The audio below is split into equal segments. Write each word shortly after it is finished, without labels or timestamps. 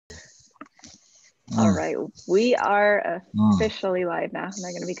All right, we are Mm. officially live now.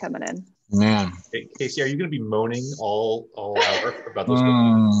 They're going to be coming in. Man. Hey, Casey, are you going to be moaning all hour about those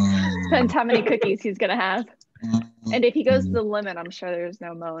Depends how many cookies he's going to have. And if he goes to the lemon, I'm sure there's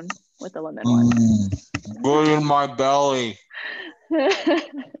no moan with the lemon one. Good in my belly.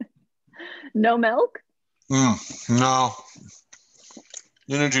 No milk? No.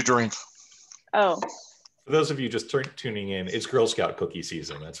 Energy drink. Oh. For those of you just tuning in, it's Girl Scout cookie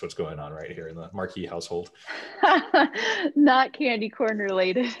season. That's what's going on right here in the Marquis household. Not candy corn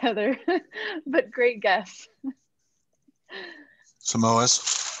related, Heather, but great guess.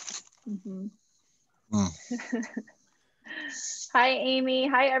 Samoas. Hi, Amy.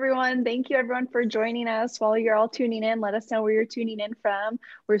 Hi, everyone. Thank you, everyone, for joining us. While you're all tuning in, let us know where you're tuning in from.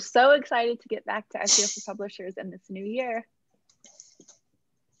 We're so excited to get back to SEO for Publishers in this new year.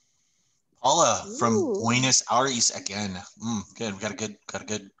 Paula from Buenos Aires again. Good. We got a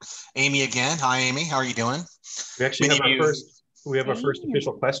good Amy again. Hi, Amy. How are you doing? We actually have our first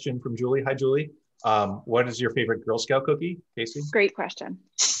official question from Julie. Hi, Julie. What is your favorite Girl Scout cookie, Casey? Great question.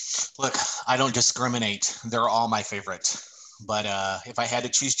 Look, I don't discriminate. They're all my favorite. But if I had to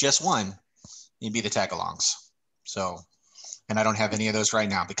choose just one, it'd be the tagalongs. So, and I don't have any of those right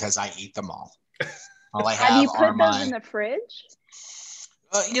now because I eat them all. All I have you put are those in the fridge?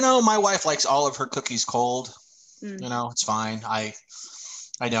 My wife likes all of her cookies cold. It's fine. I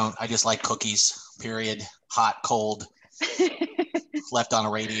don't. I just like cookies, period. Hot, cold, left on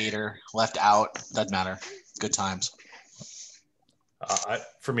a radiator, left out. Doesn't matter. Good times.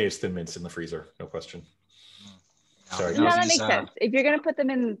 For me, it's Thin Mints in the freezer. No question. Sorry. No, that makes sense. If you're going to put them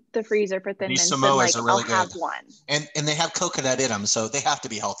in the freezer for Thin Mints, then like, are really I'll have one. And they have coconut in them, so they have to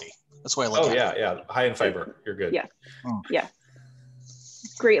be healthy. That's why I look at it. Yeah. High in fiber. You're good. Yes. Yeah.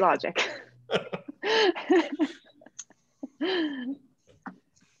 Great logic.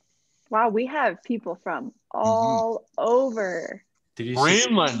 Wow, we have people from all over. Did you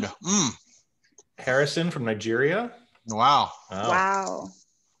Greenland? Harrison from Nigeria. Wow. Wow.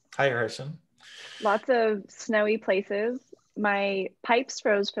 Hi, Harrison. Lots of snowy places. My pipes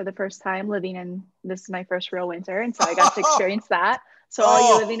froze for the first time living in, this is my first real winter, and so I got to experience that. So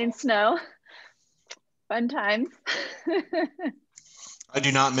all you living in snow, fun times. I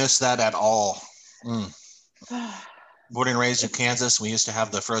do not miss that at all. Born and raised in Kansas, we used to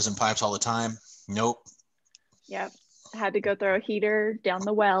have the frozen pipes all the time. Nope. Yep. I had to go throw a heater down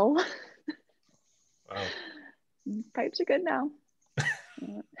the well. Wow. Pipes are good now.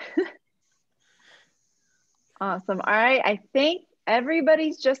 Awesome. All right. I think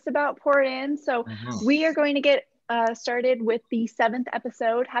everybody's just about poured in. So we are going to get started with the 7th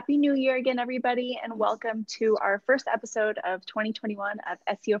episode. Happy New Year again, everybody, and welcome to our first episode of 2021 of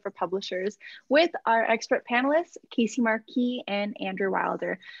SEO for Publishers with our expert panelists, Casey Marquis and Andrew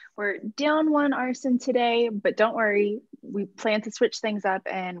Wilder. We're down one arson today, but don't worry, we plan to switch things up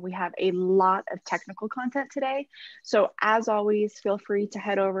and we have a lot of technical content today. So as always, feel free to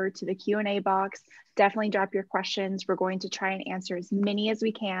head over to the Q&A box. Definitely drop your questions. We're going to try and answer as many as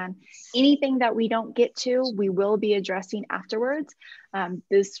we can. Anything that we don't get to, we will be addressing afterwards.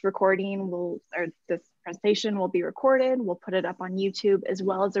 This presentation will be recorded. We'll put it up on YouTube as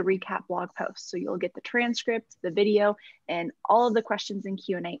well as a recap blog post. So you'll get the transcript, the video, and all of the questions in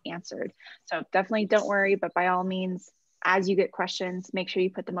Q&A answered. So definitely don't worry, but by all means, as you get questions, make sure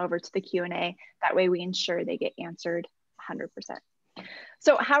you put them over to the Q&A. That way we ensure they get answered 100%.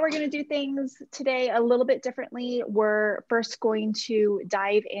 So how we're going to do things today a little bit differently. We're first going to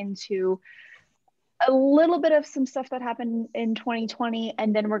dive into a little bit of some stuff that happened in 2020,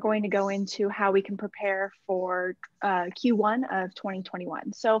 and then we're going to go into how we can prepare for Q1 of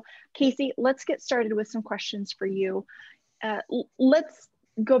 2021. So Casey, let's get started with some questions for you. Let's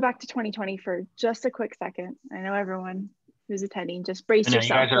go back to 2020 for just a quick second. I know everyone who's attending, just brace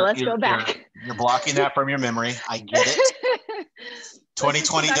yourself. So let's go back. You're blocking that from your memory. I get it.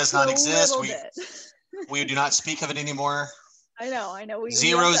 2020 does not exist. We do not speak of it anymore. I know. We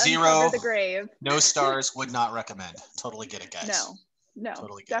 0, have to 0. the grave. No stars. Would not recommend. Totally get it, guys. No,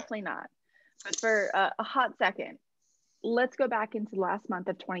 totally definitely not. But for a hot second, let's go back into the last month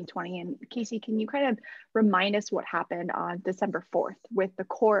of 2020. And Casey, can you kind of remind us what happened on December 4th with the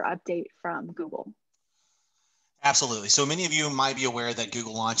core update from Google? Absolutely. So many of you might be aware that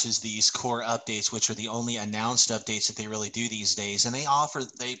Google launches these core updates, which are the only announced updates that they really do these days. And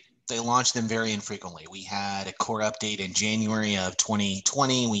they launch them very infrequently. We had a core update in January of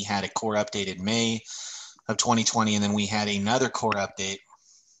 2020. We had a core update in May of 2020. And then we had another core update,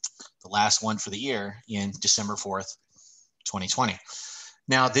 the last one for the year, in December 4th, 2020.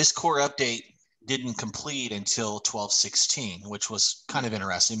 Now, this core update didn't complete until 12/16, which was kind of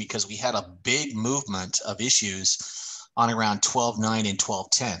interesting because we had a big movement of issues on around 12/9 and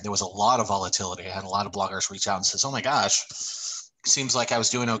 12/10. There was a lot of volatility. I had a lot of bloggers reach out and says, oh my gosh, seems like I was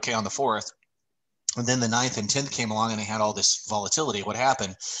doing okay on the 4th. And then the 9th and 10th came along and they had all this volatility. What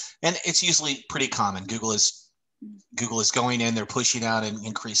happened? And it's usually pretty common. Google is going in, they're pushing out and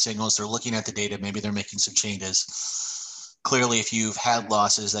increased signals. They're looking at the data. Maybe they're making some changes. Clearly, if you've had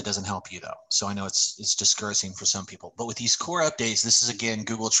losses, that doesn't help you though. So I know it's discouraging for some people. But with these core updates, this is again,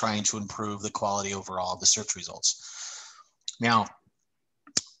 Google trying to improve the quality overall of the search results. Now,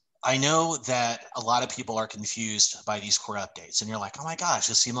 I know that a lot of people are confused by these core updates and you're like, oh my gosh,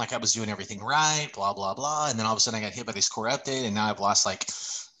 it seemed like I was doing everything right, blah, blah, blah. And then all of a sudden I got hit by this core update and now I've lost like,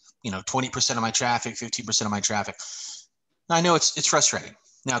 20% of my traffic, 15% of my traffic. Now, I know it's frustrating.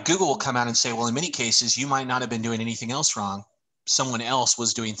 Now, Google will come out and say, well, in many cases, you might not have been doing anything else wrong. Someone else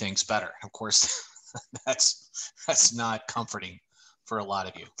was doing things better. Of course, that's not comforting for a lot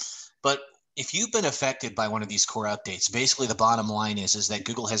of you. But if you've been affected by one of these core updates, basically the bottom line is that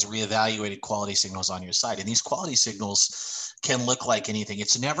Google has reevaluated quality signals on your site. And these quality signals can look like anything.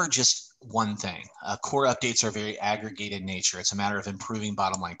 It's never just one thing. Core updates are very aggregated in nature. It's a matter of improving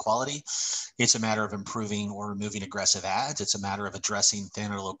bottom line quality. It's a matter of improving or removing aggressive ads. It's a matter of addressing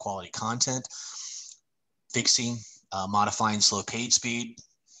thin or low quality content, fixing, modifying slow page speed,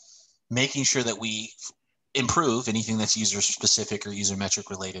 making sure that we improve anything that's user specific or user metric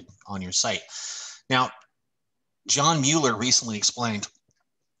related on your site. Now, John Mueller recently explained,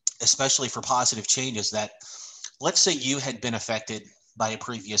 especially for positive changes, that let's say you had been affected by a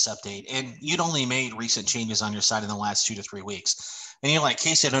previous update and you'd only made recent changes on your site in the last 2 to 3 weeks. And you're like,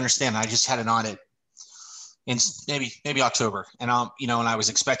 Casey, I don't understand. I just had an audit in maybe October and and I was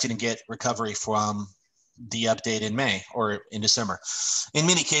expecting to get recovery from the update in May or in December. In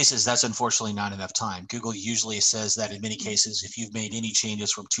many cases, that's unfortunately not enough time. Google usually says that in many cases, if you've made any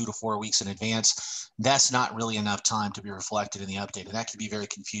changes from 2 to 4 weeks in advance, that's not really enough time to be reflected in the update. And that can be very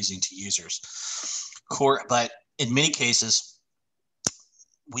confusing to users. But in many cases,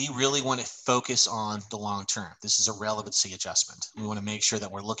 we really want to focus on the long term. This is a relevancy adjustment. We want to make sure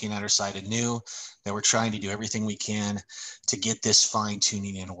that we're looking at our site anew, that we're trying to do everything we can to get this fine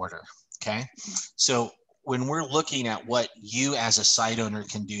tuning in order. Okay. So when we're looking at what you as a site owner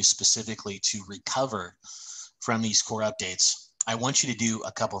can do specifically to recover from these core updates, I want you to do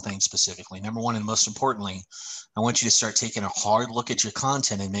a couple of things specifically. Number one, and most importantly, I want you to start taking a hard look at your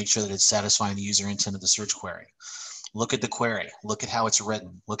content and make sure that it's satisfying the user intent of the search query. Look at the query, look at how it's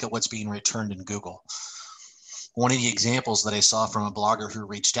written, look at what's being returned in Google. One of the examples that I saw from a blogger who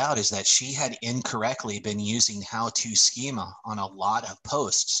reached out is that she had incorrectly been using how-to schema on a lot of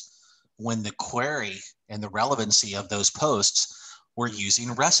posts when the query and the relevancy of those posts were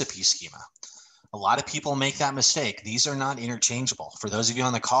using recipe schema. A lot of people make that mistake. These are not interchangeable. For those of you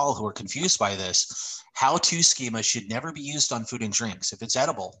on the call who are confused by this, how-to schema should never be used on food and drinks. If it's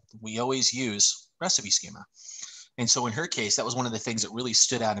edible, we always use recipe schema. And so in her case, that was one of the things that really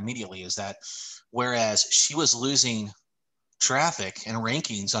stood out immediately, is that whereas she was losing traffic and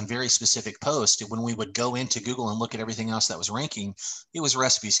rankings on very specific posts, when we would go into Google and look at everything else that was ranking, it was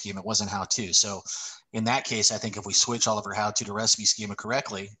recipe schema, it wasn't how-to. So in that case, I think if we switch all of her how-to to recipe schema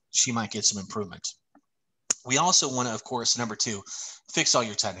correctly, she might get some improvement. We also want to, of course, number two, fix all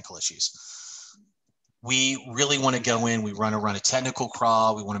your technical issues. We really want to go in, we run a technical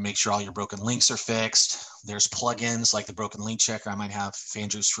crawl. We want to make sure all your broken links are fixed. There's plugins like the broken link checker. I might have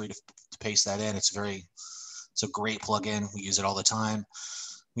Andrew's free to paste that in. It's a great plugin. We use it all the time.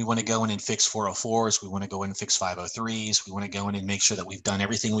 We want to go in and fix 404s. We want to go in and fix 503s. We want to go in and make sure that we've done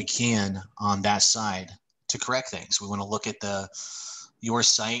everything we can on that side to correct things. We want to look at your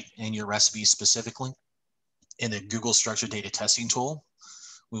site and your recipes specifically in the Google Structured Data Testing tool.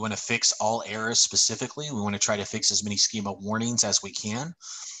 We want to fix all errors specifically. We want to try to fix as many schema warnings as we can.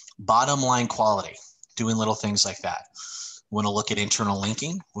 Bottom line quality, doing little things like that. We want to look at internal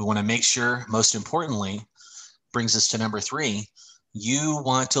linking. We want to make sure, most importantly, brings us to number three, you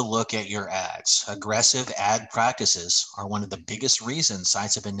want to look at your ads. Aggressive ad practices are one of the biggest reasons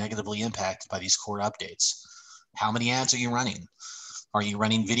sites have been negatively impacted by these core updates. How many ads are you running? Are you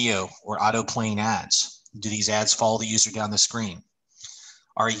running video or auto-playing ads? Do these ads follow the user down the screen?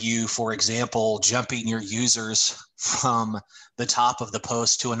 Are you, for example, jumping your users from the top of the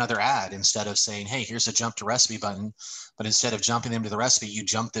post to another ad instead of saying, hey, here's a jump to recipe button, but instead of jumping them to the recipe, you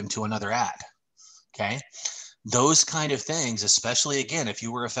jump them to another ad, okay? Those kind of things, especially, again, if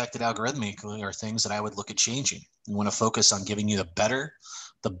you were affected algorithmically, are things that I would look at changing. We want to focus on giving you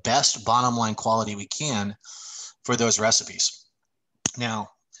the best bottom line quality we can for those recipes. Now,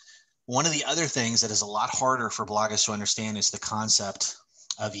 One of the other things that is a lot harder for bloggers to understand is the concept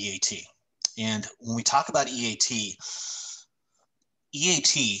of EAT. And when we talk about EAT,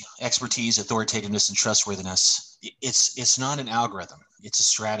 expertise, authoritativeness, and trustworthiness, it's not an algorithm, it's a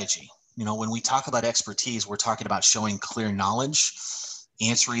strategy. You know, when we talk about expertise, we're talking about showing clear knowledge,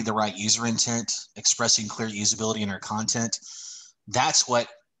 answering the right user intent, expressing clear usability in our content. That's what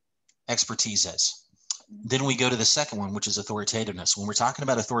expertise is. Then we go to the second one, which is authoritativeness. When we're talking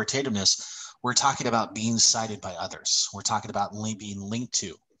about authoritativeness, we're talking about being cited by others. We're talking about being linked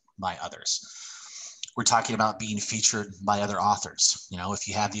to by others. We're talking about being featured by other authors. You know, if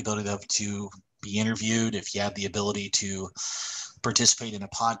you have the ability to be interviewed, if you have the ability to participate in a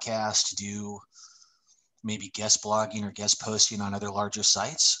podcast, to do maybe guest blogging or guest posting on other larger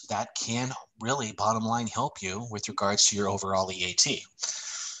sites, that can really, bottom line, help you with regards to your overall EAT.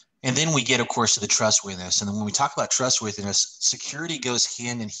 And then we get, of course, to the trustworthiness. And then when we talk about trustworthiness, security goes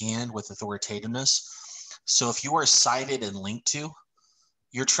hand in hand with authoritativeness. So if you are cited and linked to,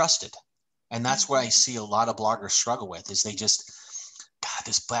 you're trusted. And that's what I see a lot of bloggers struggle with, is they just, God,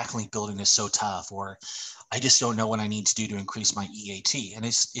 this backlink building is so tough, or I just don't know what I need to do to increase my EAT. And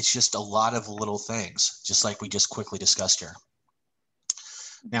it's just a lot of little things, just like we just quickly discussed here.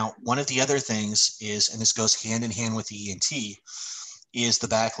 Now, one of the other things is, and this goes hand in hand with the EAT, is the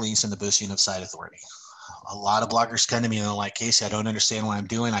backlinks and the boosting of site authority. A lot of bloggers come to me and they're like, Casey, I don't understand what I'm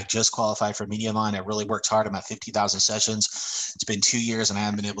doing. I just qualified for Mediavine. I really worked hard. I'm at 50,000 sessions. It's been 2 years and I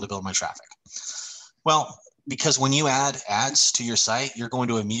haven't been able to build my traffic. Well, because when you add ads to your site, you're going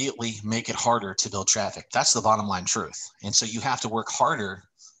to immediately make it harder to build traffic. That's the bottom line truth. And so you have to work harder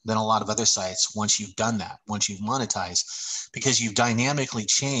than a lot of other sites once you've done that, once you've monetized, because you've dynamically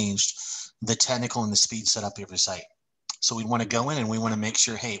changed the technical and the speed setup of your site. So we want to go in and we want to make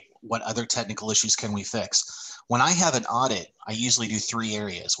sure, hey, what other technical issues can we fix? When I have an audit, I usually do 3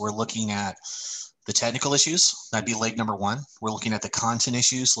 areas. We're looking at the technical issues, that'd be leg number 1. We're looking at the content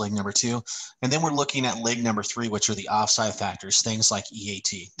issues, leg number 2. And then we're looking at leg number 3, which are the offsite factors, things like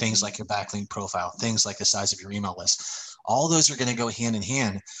EAT, things like your backlink profile, things like the size of your email list. All those are going to go hand in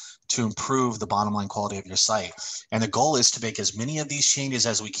hand to improve the bottom line quality of your site. And the goal is to make as many of these changes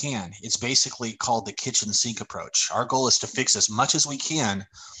as we can. It's basically called the kitchen sink approach. Our goal is to fix as much as we can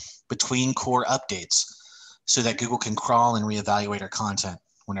between core updates so that Google can crawl and reevaluate our content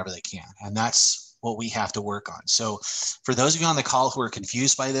whenever they can. And that's what we have to work on. So for those of you on the call who are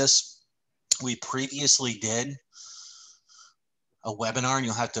confused by this, we previously did a webinar, and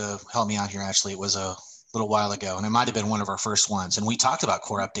you'll have to help me out here, Ashley. It was a little while ago, and it might have been one of our first ones. And we talked about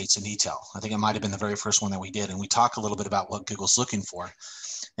core updates in detail. I think it might have been the very first one that we did. And we talked a little bit about what Google's looking for.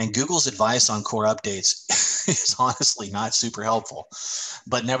 And Google's advice on core updates is honestly not super helpful.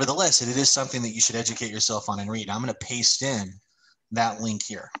 But nevertheless, it is something that you should educate yourself on and read. I'm going to paste in that link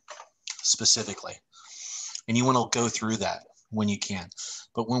here specifically. And you want to go through that when you can.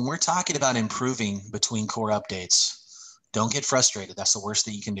 But when we're talking about improving between core updates, don't get frustrated. That's the worst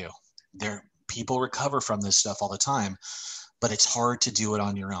thing you can do. People recover from this stuff all the time, but it's hard to do it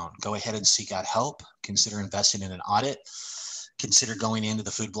on your own. Go ahead and seek out help. Consider investing in an audit. Consider going into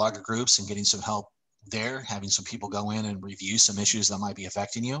the food blogger groups and getting some help there, having some people go in and review some issues that might be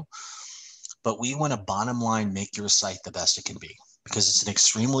affecting you. But we want to, bottom line, make your site the best it can be, because it's an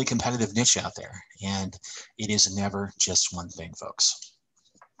extremely competitive niche out there, and it is never just one thing, folks.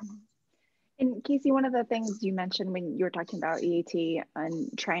 And Casey, one of the things you mentioned when you were talking about EAT and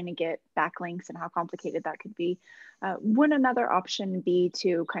trying to get backlinks and how complicated that could be, would another option be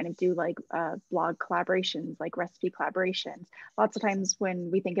to kind of do like blog collaborations, like recipe collaborations? Lots of times when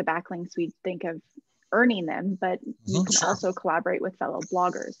we think of backlinks, we think of earning them, but you can also collaborate with fellow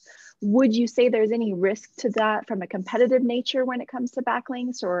bloggers. Would you say there's any risk to that from a competitive nature when it comes to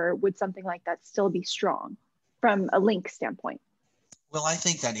backlinks, or would something like that still be strong from a link standpoint? Well, I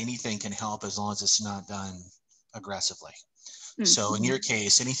think that anything can help as long as it's not done aggressively. So in your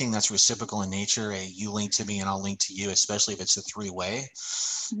case, anything that's reciprocal in nature, you link to me and I'll link to you, especially if it's a 3-way,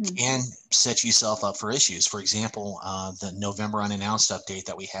 can set yourself up for issues. For example, the November unannounced update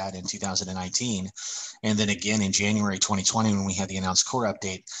that we had in 2019, and then again in January 2020 when we had the announced core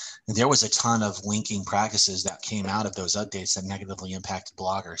update, there was a ton of linking practices that came out of those updates that negatively impacted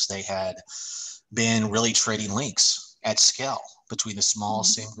bloggers. They had been really trading links at scale between the small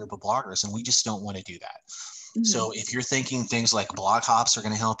same group of bloggers, and we just don't want to do that. So if you're thinking things like blog hops are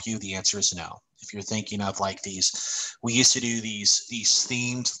going to help you, the answer is no. If you're thinking of like we used to do these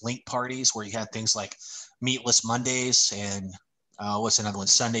themed link parties where you had things like Meatless Mondays and what's another one,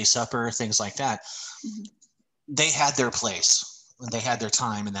 Sunday Supper, things like that. They had their place, they had their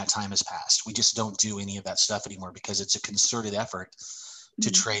time, and that time has passed. We just don't do any of that stuff anymore because it's a concerted effort to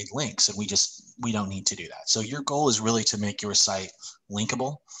trade links, and we don't need to do that. So your goal is really to make your site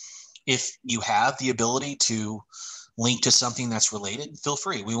linkable. If you have the ability to link to something that's related, feel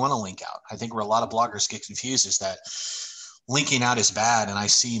free. We want to link out. I think where a lot of bloggers get confused is that linking out is bad. And I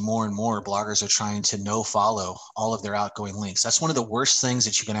see more and more bloggers are trying to no follow all of their outgoing links. That's one of the worst things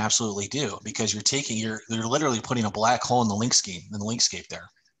that you can absolutely do, because you're literally putting a black hole in the link scheme, in the linkscape there.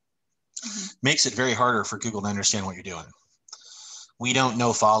 Makes it very harder for Google to understand what you're doing. We don't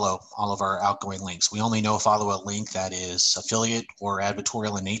no follow all of our outgoing links. We only no follow a link that is affiliate or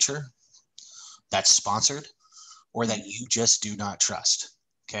advertorial in nature, that's sponsored, or that you just do not trust.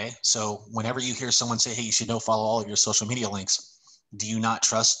 Okay. So whenever you hear someone say, hey, you should no follow all of your social media links, do you not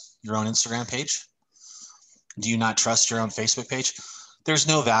trust your own Instagram page? Do you not trust your own Facebook page? There's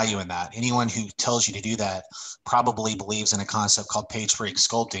no value in that. Anyone who tells you to do that probably believes in a concept called page break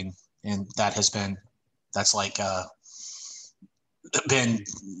sculpting. And that's been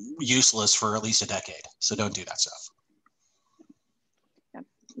useless for at least a decade. So don't do that stuff. Yeah,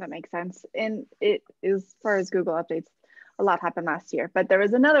 that makes sense. And it, as far as Google updates, a lot happened last year, but there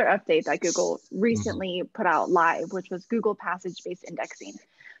was another update that Google recently put out live, which was Google passage-based indexing.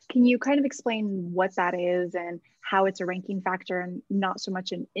 Can you kind of explain what that is and how it's a ranking factor and not so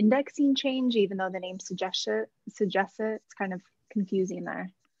much an indexing change, even though the name suggests it? It's kind of confusing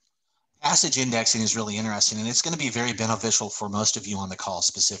there. Passage indexing is really interesting, and it's going to be very beneficial for most of you on the call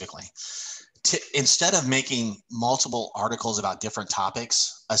specifically. Instead of making multiple articles about different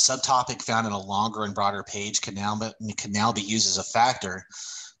topics, a subtopic found in a longer and broader page can now be used as a factor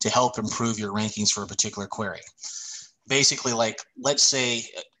to help improve your rankings for a particular query. Basically, like, let's say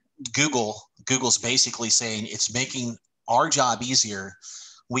Google's basically saying it's making our job easier.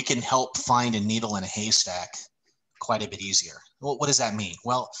 We can help find a needle in a haystack quite a bit easier. Well, what does that mean?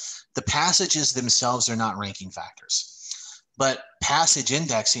 Well, the passages themselves are not ranking factors, but passage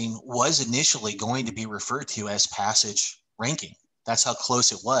indexing was initially going to be referred to as passage ranking. That's how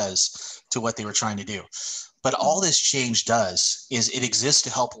close it was to what they were trying to do. But all this change does is it exists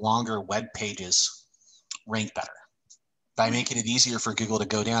to help longer web pages rank better by making it easier for Google to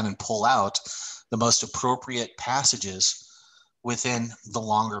go down and pull out the most appropriate passages within the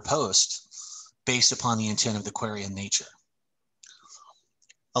longer post based upon the intent of the query and nature.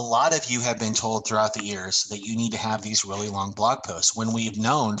 A lot of you have been told throughout the years that you need to have these really long blog posts when we've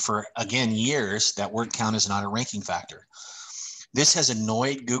known for, again, years that word count is not a ranking factor. This has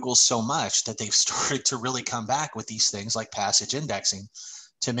annoyed Google so much that they've started to really come back with these things like passage indexing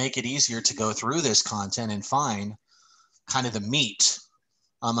to make it easier to go through this content and find kind of the meat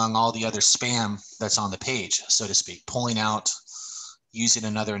among all the other spam that's on the page, so to speak, pulling out, using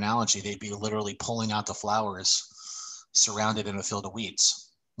another analogy, they'd be literally pulling out the flowers surrounded in a field of weeds.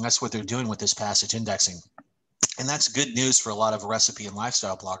 And that's what they're doing with this passage indexing. And that's good news for a lot of recipe and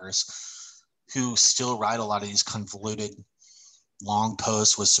lifestyle bloggers who still write a lot of these convoluted long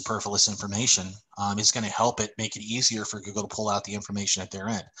posts with superfluous information. It's going to help it make it easier for Google to pull out the information at their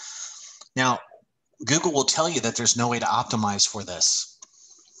end. Now, Google will tell you that there's no way to optimize for this.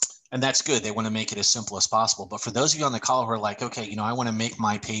 And that's good. They want to make it as simple as possible. But for those of you on the call who are like, okay, I want to make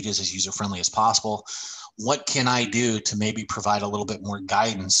my pages as user-friendly as possible. What can I do to maybe provide a little bit more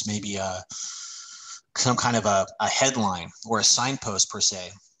guidance, maybe some kind of a headline or a signpost per se,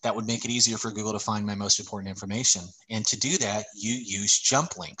 that would make it easier for Google to find my most important information. And to do that, you use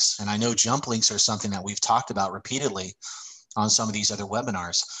jump links. And I know jump links are something that we've talked about repeatedly on some of these other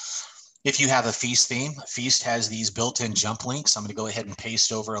webinars. If you have a Feast theme, Feast has these built-in jump links. I'm going to go ahead and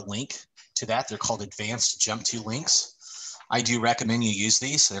paste over a link to that. They're called advanced jump to links. I do recommend you use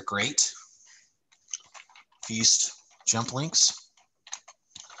these. They're great. Feast jump links.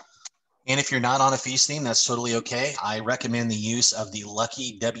 And if you're not on a Feast theme, that's totally okay. I recommend the use of the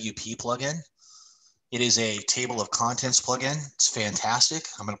Lucky WP plugin. It is a table of contents plugin. It's fantastic.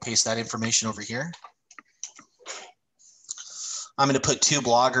 I'm going to paste that information over here. I'm going to put two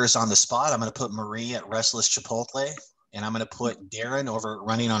bloggers on the spot. I'm going to put Marie at Restless Chipotle, and I'm going to put Darren over at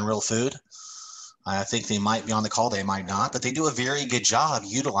Running on Real Food. I think they might be on the call. They might not, but they do a very good job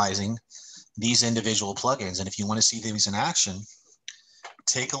utilizing these individual plugins. And if you want to see these in action,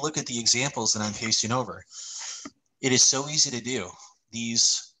 take a look at the examples that I'm pasting over. It is so easy to do.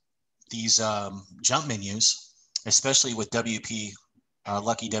 These jump menus, especially with WP,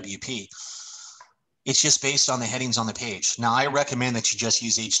 Lucky WP, it's just based on the headings on the page. Now, I recommend that you just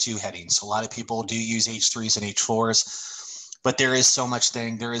use H2 headings. A lot of people do use H3s and H4s, but there is so much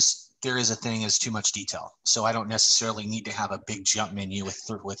thing. There is a thing as too much detail. So I don't necessarily need to have a big jump menu with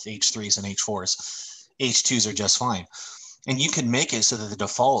H3s and H4s. H2s are just fine. And you can make it so that the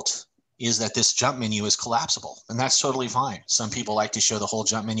default is that this jump menu is collapsible, and that's totally fine. Some people like to show the whole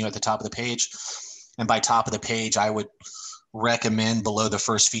jump menu at the top of the page. And by top of the page, I would recommend below the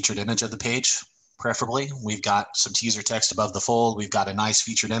first featured image of the page, preferably. We've got some teaser text above the fold. We've got a nice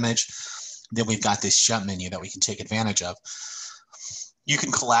featured image. Then we've got this jump menu that we can take advantage of. You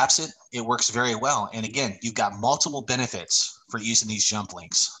can collapse it. It works very well. And again, you've got multiple benefits for using these jump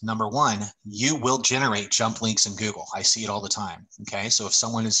links. Number one, you will generate jump links in Google. I see it all the time. Okay. So if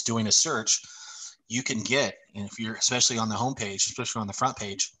someone is doing a search, you can get, and if you're especially on the homepage, especially on the front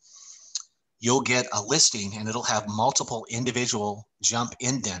page, you'll get a listing and it'll have multiple individual jump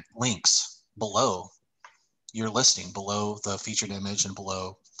indent links below your listing, below the featured image and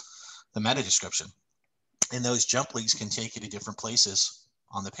below the meta description. And those jump links can take you to different places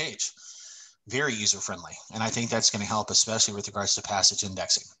on the page. Very user-friendly. And I think that's going to help, especially with regards to passage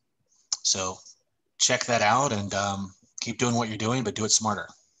indexing. So check that out and keep doing what you're doing, but do it smarter.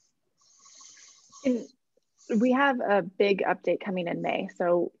 And we have a big update coming in May.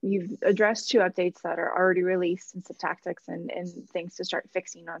 So you've addressed 2 updates that are already released in syntactics and things to start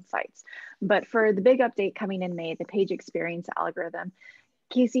fixing on sites. But for the big update coming in May, the page experience algorithm,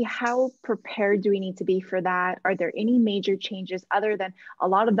 Casey, how prepared do we need to be for that? Are there any major changes other than a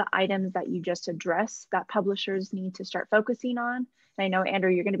lot of the items that you just addressed that publishers need to start focusing on? And I know,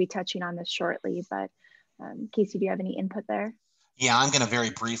 Andrew, you're going to be touching on this shortly, but Casey, do you have any input there? Yeah, I'm going to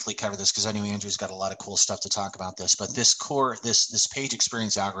very briefly cover this because I know Andrew's got a lot of cool stuff to talk about this, but this page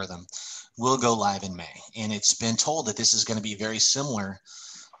experience algorithm will go live in May. And it's been told that this is going to be very similar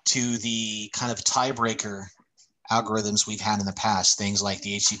to the kind of tiebreaker algorithms we've had in the past, things like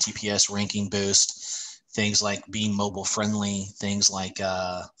the HTTPS ranking boost, things like being mobile friendly, things like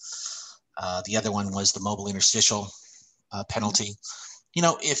the other one was the mobile interstitial penalty. You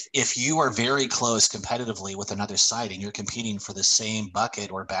know, if you are very close competitively with another site and you're competing for the same bucket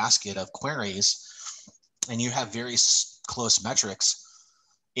or basket of queries and you have very close metrics,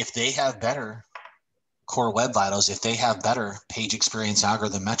 if they have better core web vitals, if they have better page experience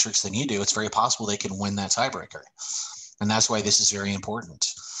algorithm metrics than you do, it's very possible they can win that tiebreaker. And that's why this is very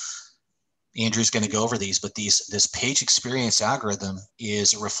important. Andrew's going to go over these, but this page experience algorithm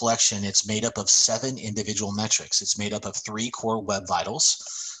is a reflection. It's made up of 7 individual metrics. It's made up of 3 core web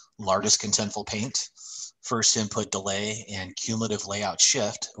vitals: largest contentful paint, first input delay, and cumulative layout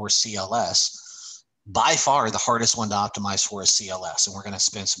shift, or CLS. By far, the hardest one to optimize for is CLS, and we're going to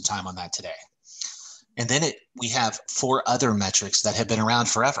spend some time on that today. And then we have 4 other metrics that have been around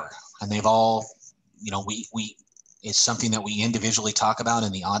forever, and they've all, you know, it's something that we individually talk about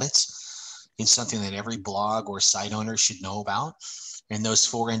in the audits. It's something that every blog or site owner should know about. And those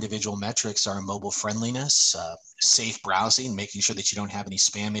 4 individual metrics are mobile friendliness, safe browsing, making sure that you don't have any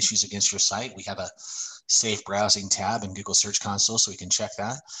spam issues against your site. We have a safe browsing tab in Google Search Console, so we can check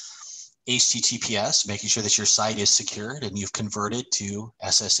that. HTTPS, making sure that your site is secured and you've converted to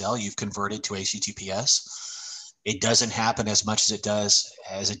SSL, you've converted to HTTPS. It doesn't happen as much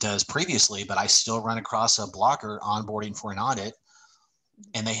as it does previously, but I still run across a blogger onboarding for an audit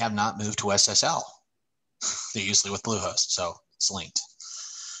and they have not moved to SSL. They're usually with Bluehost, so it's linked.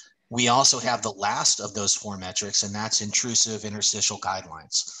 We also have the last of those 4 metrics, and that's intrusive interstitial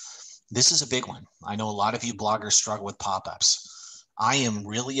guidelines. This is a big one. I know a lot of you bloggers struggle with pop-ups. I am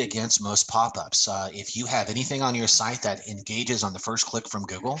really against most pop-ups. If you have anything on your site that engages on the first click from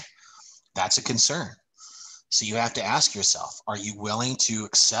Google, that's a concern. So you have to ask yourself, are you willing to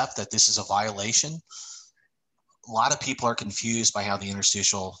accept that this is a violation? A lot of people are confused by how the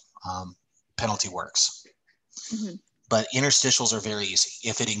interstitial penalty works. Mm-hmm. But interstitials are very easy.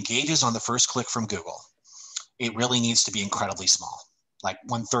 If it engages on the first click from Google, it really needs to be incredibly small, like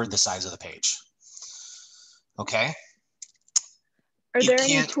 1/3 the size of the page. Okay? Are there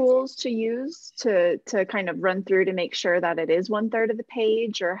any tools to use to kind of run through to make sure that it is 1/3 of the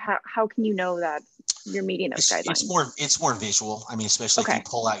page, or how can you know that you're meeting those guidelines? It's more visual. I mean, especially if you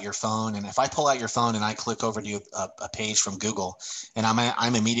pull out your phone, and if I pull out your phone and I click over to a page from Google, and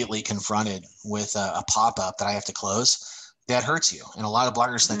I'm immediately confronted with a pop-up that I have to close, that hurts you. And a lot of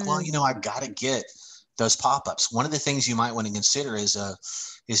bloggers think, well, you know, I've got to get those pop-ups. One of the things you might want to consider is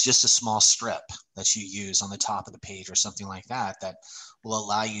just a small strip that you use on the top of the page or something like that will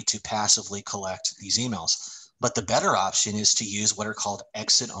allow you to passively collect these emails. But the better option is to use what are called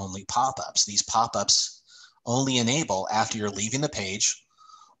exit-only pop-ups. These pop-ups only enable after you're leaving the page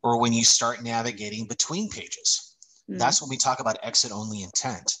or when you start navigating between pages. That's when we talk about exit-only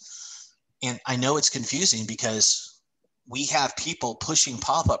intent. And I know it's confusing because we have people pushing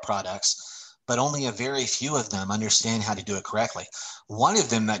pop-up products, but only a very few of them understand how to do it correctly. One of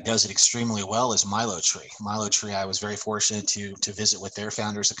them that does it extremely well is MiloTree. MiloTree, I was very fortunate to visit with their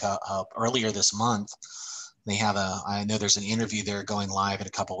founders earlier this month. They have I know there's an interview there going live in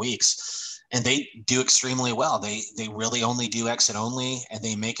a couple weeks, and they do extremely well. They really only do exit only, and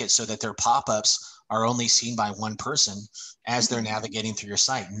they make it so that their pop-ups are only seen by one person as they're navigating through your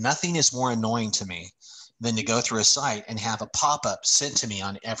site. Nothing is more annoying to me than to go through a site and have a pop-up sent to me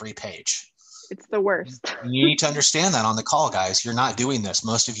on every page. It's the worst. You need to understand that on the call, guys. You're not doing this.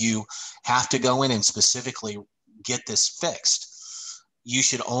 Most of you have to go in and specifically get this fixed. You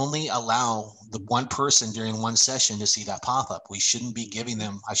should only allow the one person during one session to see that pop-up. We shouldn't be giving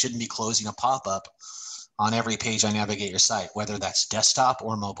them, I shouldn't be closing a pop-up on every page I navigate your site, whether that's desktop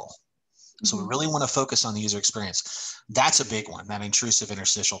or mobile. So we really want to focus on the user experience. That's a big one, that intrusive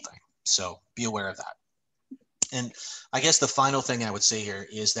interstitial thing. So be aware of that. And I guess the final thing I would say here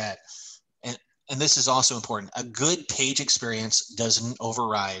is that, and this is also important, a good page experience doesn't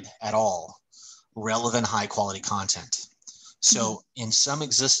override at all relevant high quality content. So in some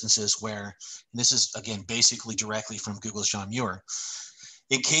existences where, and this is again, basically directly from Google's John Muir,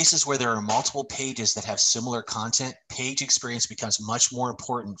 in cases where there are multiple pages that have similar content, page experience becomes much more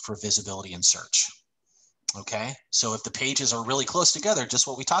important for visibility in search. Okay, so if the pages are really close together, just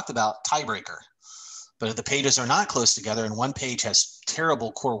what we talked about, tiebreaker. But if the pages are not close together and one page has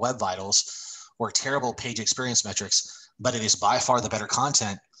terrible core web vitals or terrible page experience metrics, but it is by far the better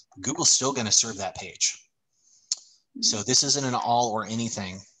content, Google's still going to serve that page. So this isn't an all or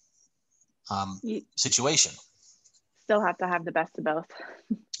anything situation. Still have to have the best of both.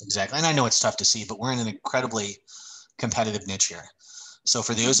 Exactly. And I know it's tough to see, but we're in an incredibly competitive niche here. So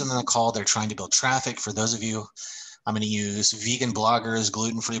for those on the call, they're trying to build traffic. For those of you, I'm going to use vegan bloggers,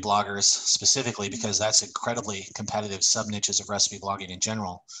 gluten-free bloggers specifically, because that's incredibly competitive sub niches of recipe blogging in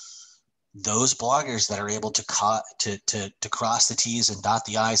general. Those bloggers that are able to cross the T's and dot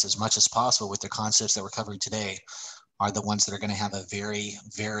the I's as much as possible with the concepts that we're covering today are the ones that are going to have a very,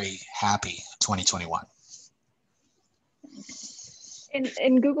 very happy 2021.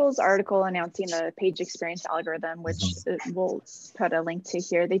 In Google's article announcing the page experience algorithm, which we'll put a link to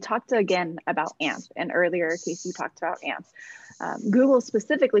here, they talked again about AMP. And earlier, Casey talked about AMP. Google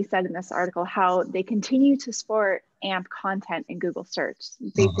specifically said in this article how they continue to support AMP content in Google search,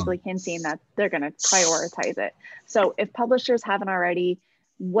 basically hinting that they're going to prioritize it. So if publishers haven't already,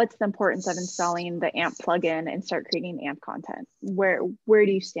 what's the importance of installing the AMP plugin and start creating AMP content? Where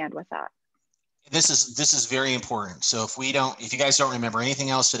do you stand with that? This is very important. So if you guys don't remember anything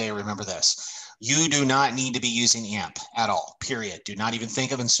else today, remember this. You do not need to be using AMP at all, period. Do not even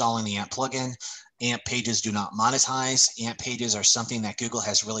think of installing the AMP plugin. AMP pages do not monetize. AMP pages are something that Google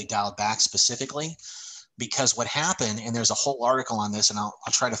has really dialed back specifically, because what happened, and there's a whole article on this, and I'll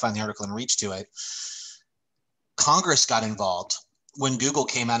try to find the article and reach to it. Congress got involved when Google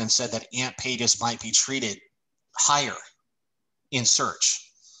came out and said that AMP pages might be treated higher in search.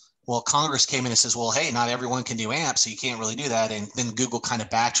 Well, Congress came in and says, well, hey, not everyone can do AMP, so you can't really do that. And then Google kind of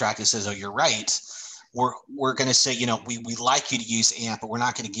backtracked and says, oh, you're right. We're going to say, we like you to use AMP, but we're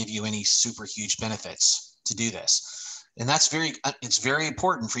not going to give you any super huge benefits to do this. And it's very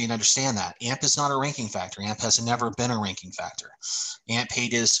important for you to understand that. AMP is not a ranking factor. AMP has never been a ranking factor. AMP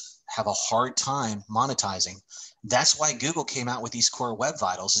pages have a hard time monetizing. That's why Google came out with these core web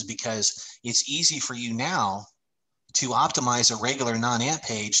vitals, is because it's easy for you now to optimize a regular non-AMP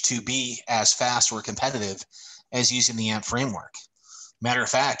page to be as fast or competitive as using the AMP framework. Matter of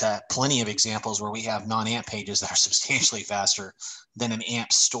fact, plenty of examples where we have non-AMP pages that are substantially faster than an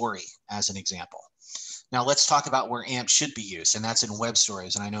AMP story, as an example. Now let's talk about where AMP should be used, and that's in web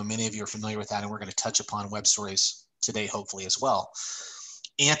stories. And I know many of you are familiar with that, and we're going to touch upon web stories today, hopefully as well.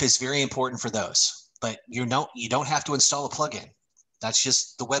 AMP is very important for those, but you don't have to install a plugin. That's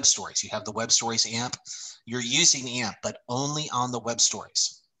just the web stories. You have the web stories AMP. You're using AMP, but only on the web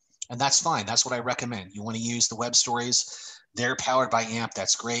stories. And that's fine. That's what I recommend. You want to use the web stories. They're powered by AMP.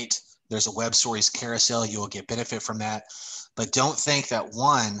 That's great. There's a web stories carousel. You will get benefit from that. But don't think that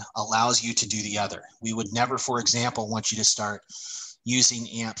one allows you to do the other. We would never, for example, want you to start using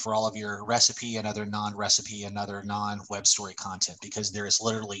AMP for all of your recipe and other non-recipe and other non-web story content, because there is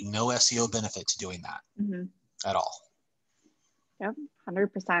literally no SEO benefit to doing that at all. Yep,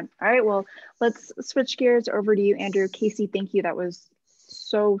 100%. All right, well, let's switch gears over to you, Andrew. Casey, thank you. That was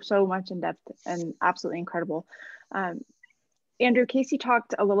so much in depth and absolutely incredible. Andrew, Casey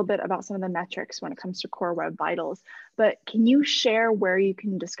talked a little bit about some of the metrics when it comes to core web vitals, but can you share where you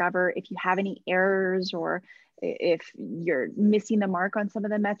can discover if you have any errors or if you're missing the mark on some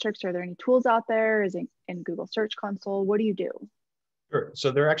of the metrics? Are there any tools out there? Is it in Google Search Console? What do you do? Sure.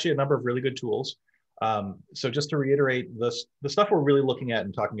 So there are actually a number of really good tools. So just to reiterate, the stuff we're really looking at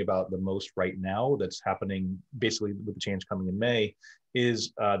and talking about the most right now that's happening basically with the change coming in May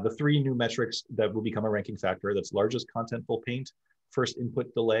is the 3 new metrics that will become a ranking factor. That's largest contentful paint, first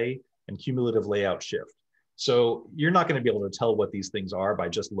input delay, and cumulative layout shift. So you're not going to be able to tell what these things are by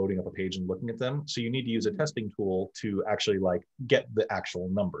just loading up a page and looking at them. So you need to use a testing tool to actually like get the actual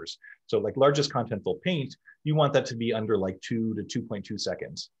numbers. So like largest contentful paint, you want that to be under like 2 to 2.2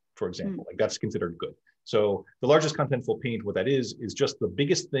 seconds, for example. Like that's considered good. So the largest contentful paint, what that is just the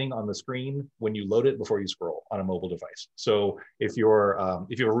biggest thing on the screen when you load it before you scroll on a mobile device. So if you have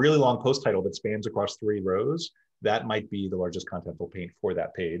a really long post title that spans across 3 rows, that might be the largest contentful paint for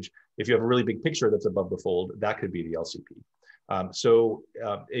that page. If you have a really big picture that's above the fold, that could be the LCP.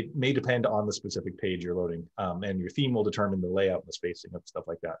 It may depend on the specific page you're loading, and your theme will determine the layout and the spacing of stuff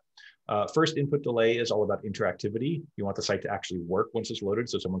like that. First input delay is all about interactivity. You want the site to actually work once it's loaded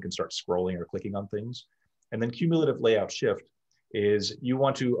so someone can start scrolling or clicking on things. And then cumulative layout shift is you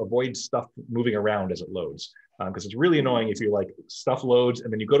want to avoid stuff moving around as it loads. Because it's really annoying if you like stuff loads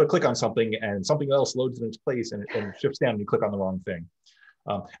and then you go to click on something and something else loads in its place and it shifts down and you click on the wrong thing.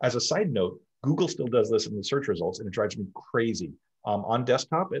 As a side note, Google still does this in the search results and it drives me crazy. On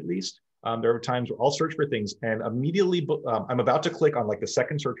desktop, at least, there are times where I'll search for things and immediately I'm about to click on like the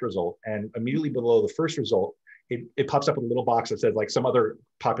second search result and immediately below the first result, it pops up with a little box that says like some other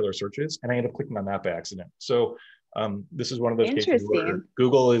popular searches and I end up clicking on that by accident. So this is one of those cases where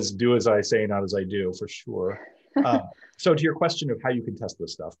Google is do as I say, not as I do, for sure. So to your question of how you can test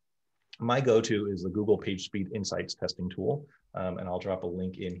this stuff, my go-to is the Google PageSpeed Insights testing tool. And I'll drop a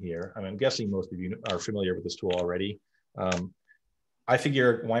link in here. I'm guessing most of you are familiar with this tool already. I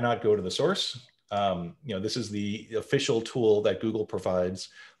figure why not go to the source? This is the official tool that Google provides.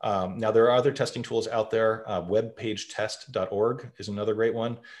 Now there are other testing tools out there. Webpagetest.org is another great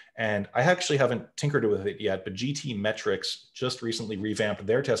one. And I actually haven't tinkered with it yet, but GT Metrics just recently revamped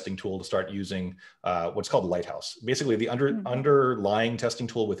their testing tool to start using what's called Lighthouse. Basically the underlying testing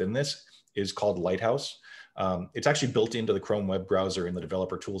tool within this is called Lighthouse. It's actually built into the Chrome web browser in the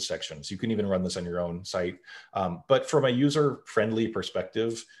developer tools section. So you can even run this on your own site. But from a user-friendly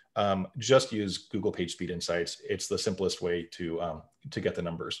perspective, just use Google PageSpeed Insights. It's the simplest way to get the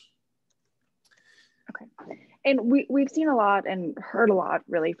numbers. Okay. And we've seen a lot and heard a lot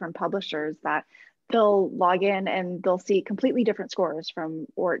really from publishers that they'll log in and they'll see completely different scores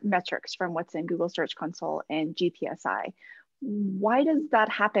or metrics from what's in Google Search Console and GPSI. Why does that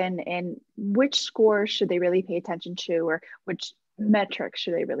happen, and which scores should they really pay attention to, or which metrics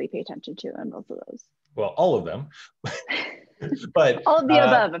should they really pay attention to in both of those? Well, all of them. But all of the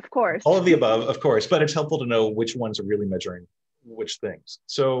above, of course. All of the above, of course, but it's helpful to know which ones are really measuring which things.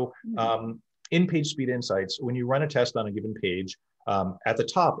 So in PageSpeed Insights, when you run a test on a given page, at the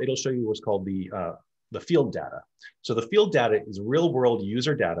top, it'll show you what's called the field data. So the field data is real world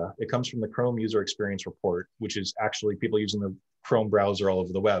user data. It comes from the Chrome User Experience Report, which is actually people using the Chrome browser all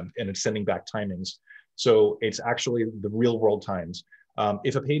over the web, and it's sending back timings. So it's actually the real world times.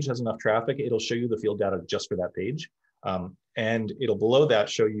 If a page has enough traffic, it'll show you the field data just for that page. And it'll below that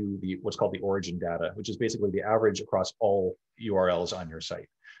show you what's called the origin data, which is basically the average across all URLs on your site.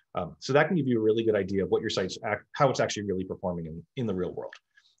 So that can give you a really good idea of what your site's, how it's actually really performing in the real world.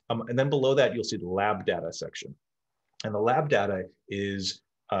 And then below that, you'll see the lab data section. And the lab data is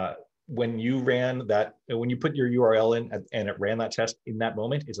when you put your URL in and it ran that test in that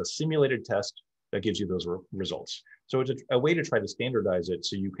moment, is a simulated test that gives you those results. So it's a way to try to standardize it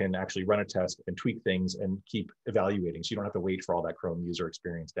so you can actually run a test and tweak things and keep evaluating. So you don't have to wait for all that Chrome user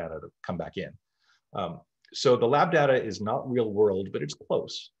experience data to come back in. So the lab data is not real world, but it's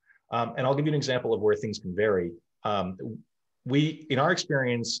close. And I'll give you an example of where things can vary. In our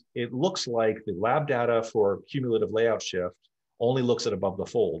experience, it looks like the lab data for cumulative layout shift only looks at above the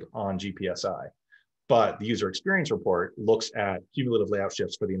fold on GPSI. But the user experience report looks at cumulative layout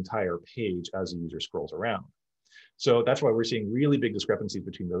shifts for the entire page as the user scrolls around. So that's why we're seeing really big discrepancies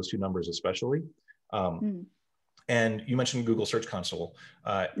between those two numbers, especially. And you mentioned Google Search Console.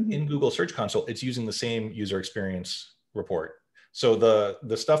 In Google Search Console, it's using the same user experience report. So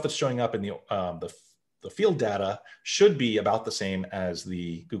the stuff that's showing up in the field data should be about the same as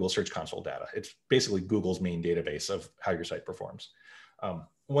the Google Search Console data. It's basically Google's main database of how your site performs.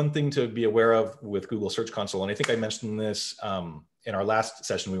 One thing to be aware of with Google Search Console, and I think I mentioned this in our last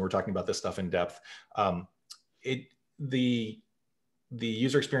session, we were talking about this stuff in depth. The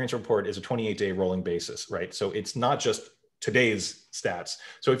user experience report is a 28-day rolling basis, right? So it's not just today's stats.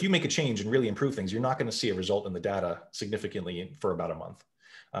 So if you make a change and really improve things, you're not going to see a result in the data significantly for about a month.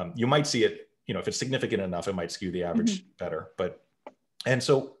 You might see it, if it's significant enough, it might skew the average better, but And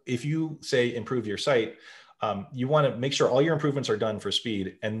so if you say improve your site, you want to make sure all your improvements are done for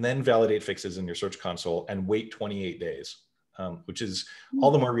speed, and then validate fixes in your Search Console and wait 28 days, which is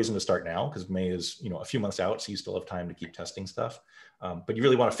all the more reason to start now, because May is a few months out, so you still have time to keep testing stuff. But you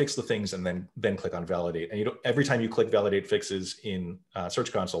really want to fix the things and then click on validate. And every time you click validate fixes in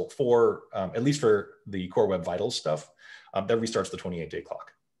Search Console, for at least for the Core Web Vitals stuff, that restarts the 28-day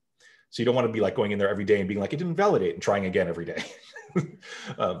clock. So you don't want to be like going in there every day and being like, it didn't validate, and trying again every day.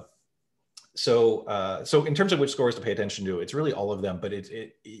 So in terms of which scores to pay attention to, it's really all of them, but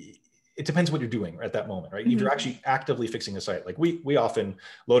it depends what you're doing at that moment, right? If you're actually actively fixing a site, like we often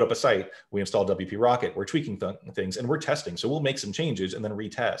load up a site, we install WP Rocket, we're tweaking things, and we're testing. So we'll make some changes and then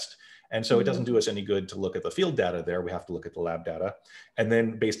retest. And so it doesn't do us any good to look at the field data there. We have to look at the lab data. And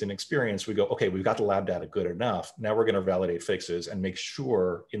then based in experience, we go, okay, we've got the lab data good enough. Now we're going to validate fixes and make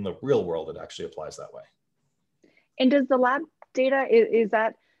sure in the real world it actually applies that way. And does the lab data, is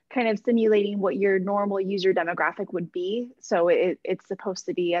that kind of simulating what your normal user demographic would be? So it's supposed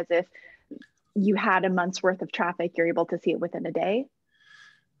to be as if you had a month's worth of traffic, you're able to see it within a day?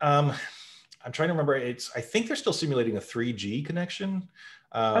 I'm trying to remember. I think they're still simulating a 3G connection.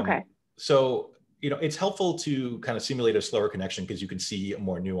 Okay. So, it's helpful to kind of simulate a slower connection because you can see a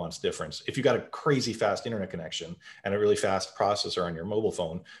more nuanced difference. If you got a crazy fast internet connection and a really fast processor on your mobile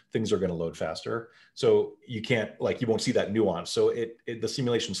phone, things are going to load faster. So you can't, you won't see that nuance. So the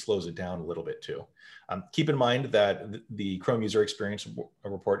simulation slows it down a little bit too. Keep in mind that the Chrome user experience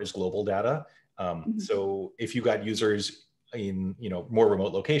report is global data. So if you got users in more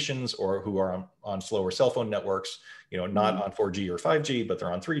remote locations, or who are on slower cell phone networks, not on 4G or 5G, but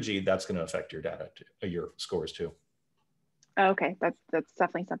they're on 3G, that's going to affect your data, your scores too. Okay, that's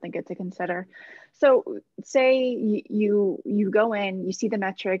definitely something good to consider. So say you go in, you see the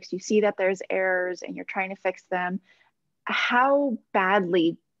metrics, you see that there's errors, and you're trying to fix them. How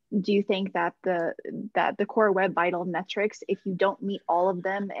badly do you think that the Core Web Vital metrics, if you don't meet all of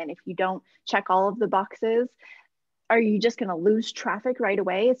them and if you don't check all of the boxes, are you just going to lose traffic right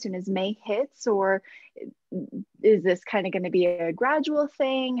away as soon as May hits, or is this kind of going to be a gradual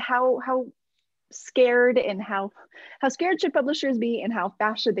thing? How scared, and how scared should publishers be, and how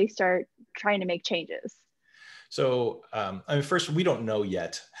fast should they start trying to make changes? So, first, we don't know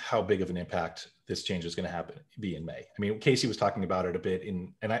yet how big of an impact this change is going to be in May. Casey was talking about it a bit,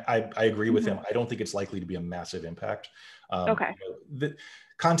 and I agree with him. I don't think it's likely to be a massive impact. Okay. The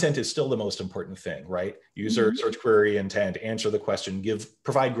content is still the most important thing, right? User search query intent, answer the question,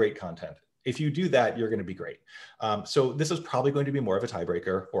 provide great content. If you do that, you're going to be great. So this is probably going to be more of a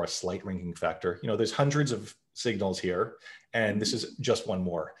tiebreaker or a slight ranking factor. There's hundreds of signals here, and this is just one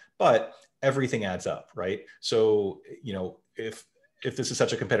more, but everything adds up, right? So, if this is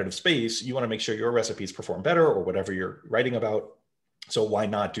such a competitive space, you want to make sure your recipes perform better, or whatever you're writing about. So why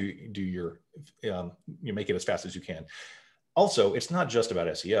not do you make it as fast as you can? Also, it's not just about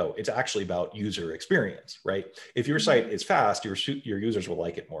SEO. It's actually about user experience, right? If your site is fast, your users will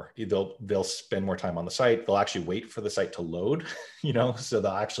like it more. They'll spend more time on the site. They'll actually wait for the site to load, so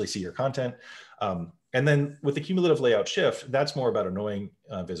they'll actually see your content. And then with the cumulative layout shift, that's more about annoying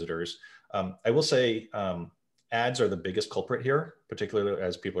visitors. I will say ads are the biggest culprit here, particularly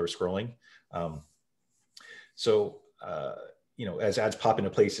as people are scrolling. As ads pop into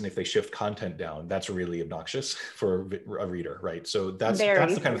place, and if they shift content down, that's really obnoxious for a reader, right? So that's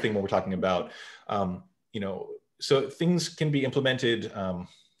the kind of thing when we're talking about, so things can be implemented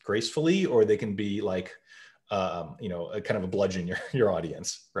gracefully, or they can be like, a kind of a bludgeon your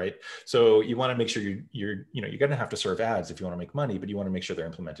audience, right? So you want to make sure you're going to have to serve ads if you want to make money, but you want to make sure they're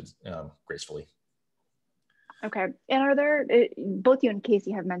implemented gracefully. Okay. And are there, both you and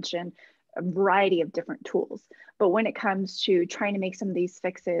Casey have mentioned a variety of different tools, but when it comes to trying to make some of these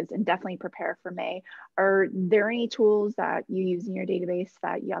fixes and definitely prepare for May, are there any tools that you use in your database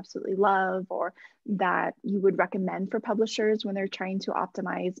that you absolutely love, or that you would recommend for publishers when they're trying to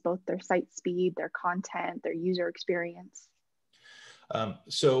optimize both their site speed, their content, their user experience?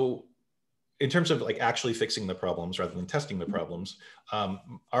 So in terms of actually fixing the problems rather than testing the problems,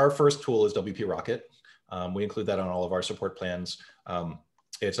 our first tool is WP Rocket. We include that on all of our support plans.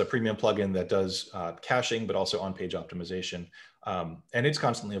 It's a premium plugin that does caching, but also on-page optimization. And it's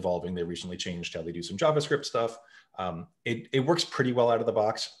constantly evolving. They recently changed how they do some JavaScript stuff. It works pretty well out of the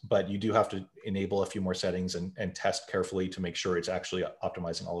box, but you do have to enable a few more settings and test carefully to make sure it's actually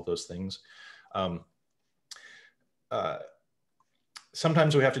optimizing all of those things.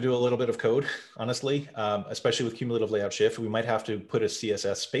 Sometimes we have to do a little bit of code, honestly, especially with cumulative layout shift. We might have to put a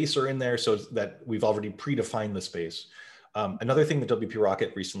CSS spacer in there so that we've already predefined the space. Another thing that WP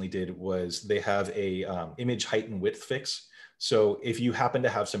Rocket recently did was they have a image height and width fix. So if you happen to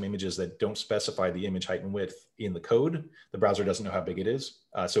have some images that don't specify the image height and width in the code, the browser doesn't know how big it is.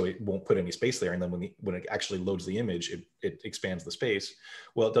 So it won't put any space there. And then when it actually loads the image, it expands the space.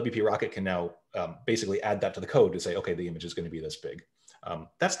 Well, WP Rocket can now basically add that to the code to say, okay, the image is going to be this big.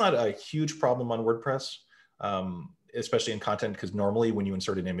 That's not a huge problem on WordPress, especially in content, because normally when you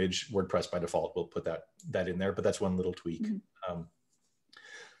insert an image, WordPress by default will put that in there, but that's one little tweak.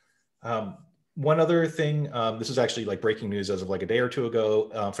 One other thing, this is actually like breaking news as of like a day or two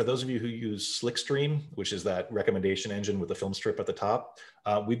ago. For those of you who use Slickstream, which is that recommendation engine with the film strip at the top,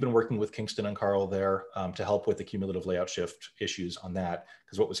 we've been working with Kingston and Carl there to help with the cumulative layout shift issues on that.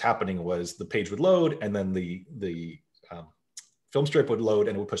 Because what was happening was the page would load and then the film strip would load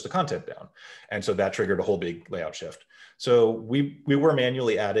and it would push the content down. And so that triggered a whole big layout shift. So we were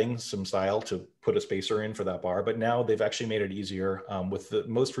manually adding some style to put a spacer in for that bar, but now they've actually made it easier with the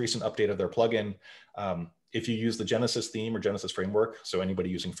most recent update of their plugin. If you use the Genesis theme or Genesis framework, so anybody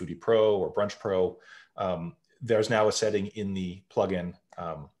using Foodie Pro or Brunch Pro, there's now a setting in the plugin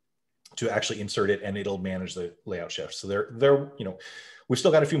to actually insert it and it'll manage the layout shift. So they're we've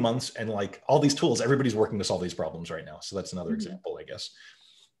still got a few months and like all these tools, everybody's working to solve these problems right now. So that's another example, I guess.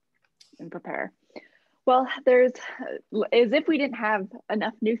 And prepare. Well, there's, as if we didn't have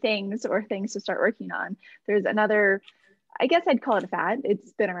enough new things or things to start working on, there's another, I guess I'd call it a fad.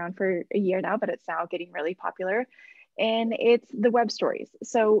 It's been around for a year now, but it's now getting really popular. And it's the web stories.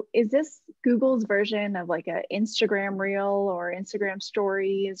 So is this Google's version of like an Instagram reel or Instagram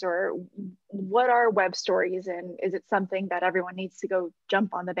stories, or what are web stories? And is it something that everyone needs to go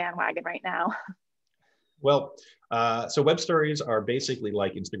jump on the bandwagon right now? Well, so web stories are basically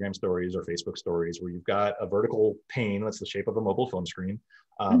like Instagram stories or Facebook stories, where you've got a vertical pane that's the shape of a mobile phone screen,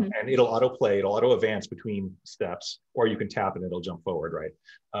 and it'll autoplay, it'll auto advance between steps, or you can tap and it'll jump forward,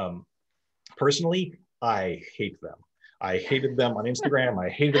 right? Personally, I hate them. I hated them on Instagram, I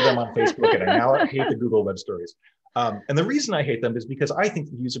hated them on Facebook, and I now hate the Google web stories. And the reason I hate them is because I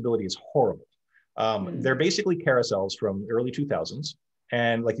think the usability is horrible. They're basically carousels from early 2000s.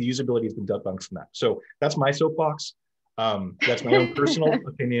 And like the usability has been debunked from that. So that's my soapbox. That's my own personal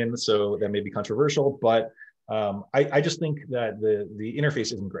opinion. So that may be controversial, but I just think that the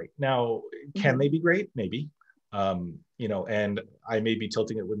interface isn't great. Now, can they be great? Maybe. And I may be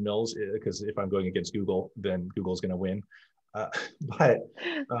tilting it with Mills because if I'm going against Google, then Google's going to win.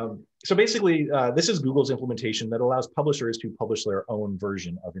 So basically, this is Google's implementation that allows publishers to publish their own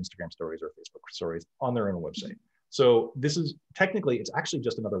version of Instagram stories or Facebook stories on their own website. So this is technically, it's actually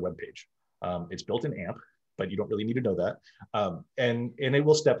just another web page. It's built in AMP, but you don't really need to know that. And it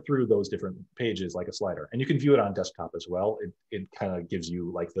will step through those different pages like a slider. And you can view it on desktop as well. It kind of gives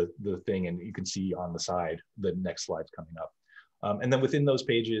you like the thing, and you can see on the side the next slides coming up. And then within those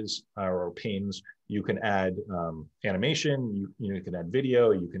pages or panes, you can add animation, you can add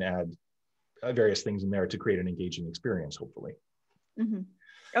video, you can add various things in there to create an engaging experience, hopefully.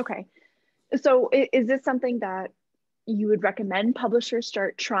 Okay. So is this something that you would recommend publishers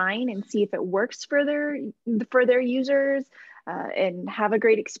start trying and see if it works for their users and have a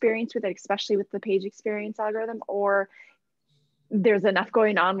great experience with it, especially with the page experience algorithm? Or there's enough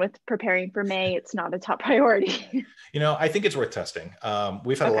going on with preparing for May, it's not a top priority? I think it's worth testing.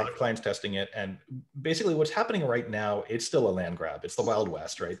 We've had a lot of clients testing it, and basically what's happening right now, it's still a land grab. It's the Wild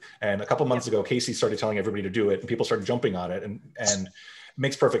West, right? And a couple months ago, Casey started telling everybody to do it, and people started jumping on it, and it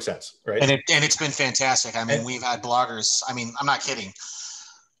makes perfect sense, right? And it's been fantastic. I mean, we've had bloggers. I mean, I'm not kidding.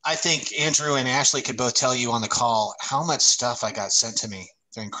 I think Andrew and Ashley could both tell you on the call how much stuff I got sent to me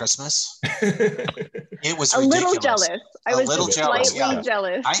during Christmas. It was ridiculous. Little jealous. I was slightly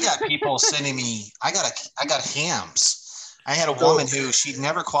jealous. I got people sending me. I got hams. I had a woman who she'd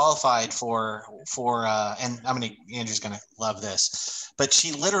never qualified for, and Andrew's gonna love this, but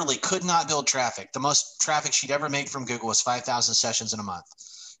she literally could not build traffic. The most traffic she'd ever made from Google was 5,000 sessions in a month.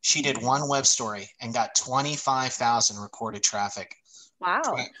 She did one web story and got 25,000 recorded traffic.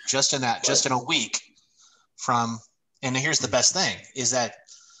 Wow! Just in a week and here's the best thing is that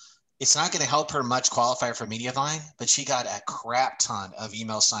it's not going to help her much qualify for Mediavine, but she got a crap ton of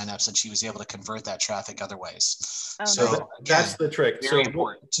email signups and she was able to convert that traffic other ways. So that's the trick. Very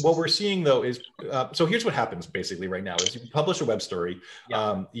important. What we're seeing though is, so here's what happens basically right now is you publish a web story.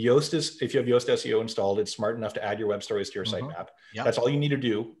 Yoast if you have Yoast SEO installed, it's smart enough to add your web stories to your sitemap. That's all you need to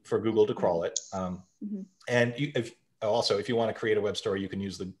do for Google to crawl it. And if you want to create a web story, you can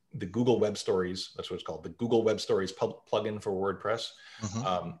use the Google Web Stories. That's what it's called, the Google Web Stories plugin for WordPress.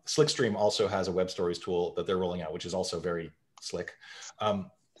 Slickstream also has a web stories tool that they're rolling out, which is also very slick.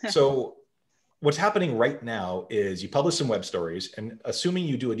 So what's happening right now is you publish some web stories, and assuming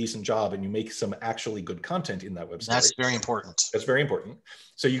you do a decent job and you make some actually good content in that web story. That's very important. That's very important.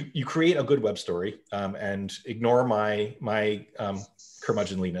 So you create a good web story, and ignore my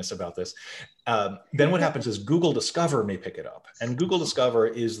curmudgeonliness about this. Then what happens is Google Discover may pick it up, and Google Discover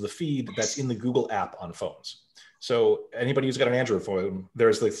is the feed that's in the Google app on phones. So anybody who's got an Android phone,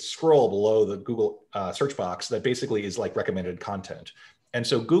 there's the scroll below the Google search box that basically is like recommended content. And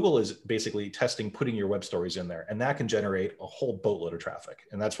so Google is basically testing putting your web stories in there, and that can generate a whole boatload of traffic.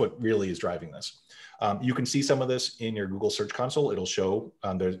 And that's what really is driving this. You can see some of this in your Google Search Console. It'll show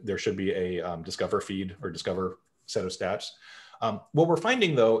there should be a Discover feed or Discover set of stats. What we're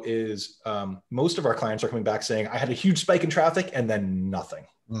finding though is most of our clients are coming back saying, I had a huge spike in traffic and then nothing.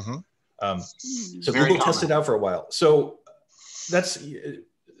 So Google tested out for a while. So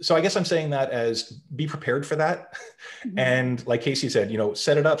so I guess I'm saying that as be prepared for that. And like Casey said,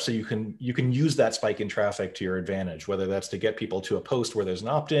 set it up so you can use that spike in traffic to your advantage, whether that's to get people to a post where there's an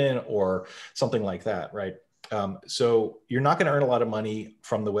opt-in or something like that, right? So you're not going to earn a lot of money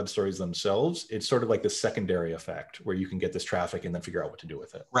from the web stories themselves. It's sort of like the secondary effect where you can get this traffic and then figure out what to do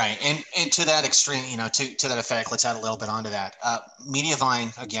with it. Right. And to that extreme, to that effect, let's add a little bit onto that.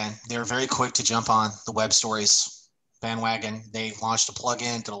 Mediavine, again, they're very quick to jump on the web stories bandwagon. They launched a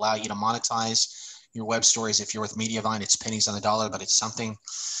plugin to allow you to monetize your web stories. If you're with Mediavine, it's pennies on the dollar, but it's something.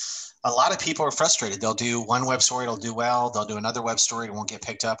 A lot of people are frustrated. They'll do one web story, it'll do well. They'll do another web story, it won't get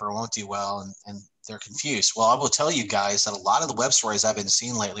picked up or it won't do well. And they're confused. Well, I will tell you guys that a lot of the web stories I've been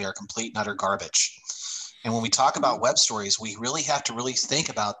seeing lately are complete and utter garbage. And when we talk about web stories, we really have to really think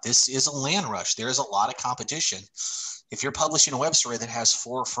about this is a land rush. There is a lot of competition. If you're publishing a web story that has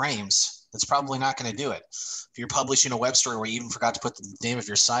 4 frames, that's probably not going to do it. If you're publishing a web story where you even forgot to put the name of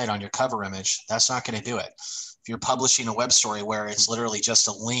your site on your cover image, that's not going to do it. If you're publishing a web story where it's literally just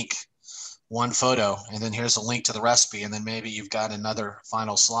a link, one photo, and then here's a link to the recipe, and then maybe you've got another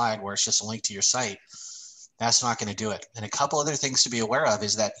final slide where it's just a link to your site, that's not going to do it. And a couple other things to be aware of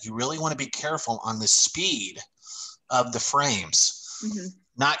is that you really want to be careful on the speed of the frames.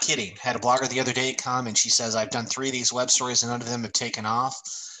 Not kidding. Had a blogger the other day come and she says, I've done 3 of these web stories and none of them have taken off.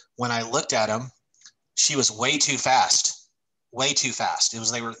 When I looked at them, she was way too fast. Way too fast.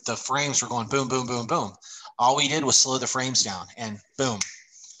 The frames were going boom, boom, boom, boom. All we did was slow the frames down and boom.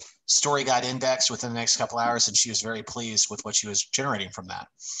 Story got indexed within the next couple hours, and she was very pleased with what she was generating from that.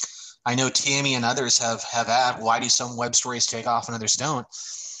 I know Tammy and others have asked, why do some web stories take off and others don't?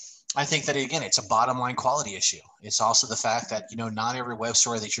 I think that, again, it's a bottom line quality issue. It's also the fact that, not every web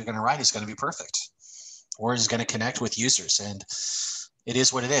story that you're going to write is going to be perfect or is going to connect with users. And it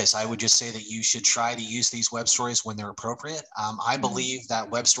is what it is. I would just say that you should try to use these web stories when they're appropriate. I believe that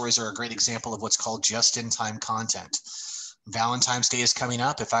web stories are a great example of what's called just-in-time content. Valentine's Day is coming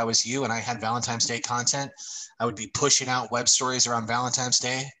up. If I was you and I had Valentine's Day content, I would be pushing out web stories around Valentine's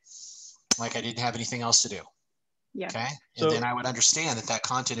Day like I didn't have anything else to do. Yeah. Okay. And then I would understand that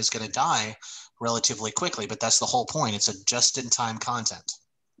content is going to die relatively quickly, but that's the whole point. It's a just-in-time content.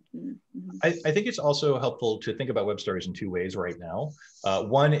 I think it's also helpful to think about web stories in 2 ways right now.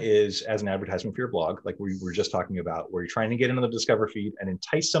 One is as an advertisement for your blog, like we were just talking about, where you're trying to get into the Discover feed and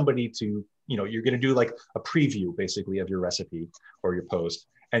entice somebody to, you're going to do like a preview basically of your recipe or your post,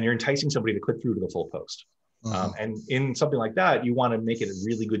 and you're enticing somebody to click through to the full post. And in something like that, you want to make it a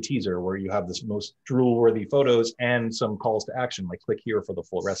really good teaser where you have this most drool-worthy photos and some calls to action, like click here for the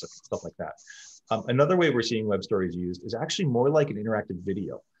full recipe, stuff like that. Another way we're seeing web stories used is actually more like an interactive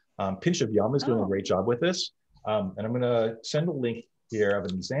video. Pinch of Yum is doing a great job with this. And I'm going to send a link here of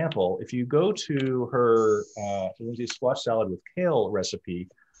an example. If you go to her Lindsay's squash salad with kale recipe,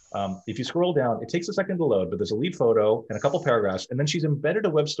 if you scroll down, it takes a second to load, but there's a lead photo and a couple paragraphs, and then she's embedded a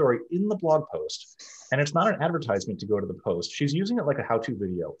web story in the blog post. And it's not an advertisement to go to the post. She's using it like a how-to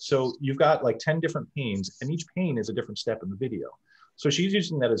video. So you've got like 10 different panes, and each pane is a different step in the video. So she's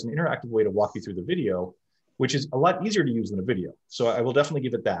using that as an interactive way to walk you through the video, which is a lot easier to use than a video. So I will definitely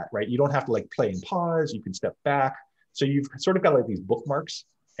give it that, right? You don't have to like play and pause, you can step back. So you've sort of got like these bookmarks,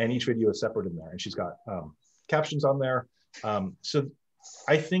 and each video is separate in there. And she's got captions on there. So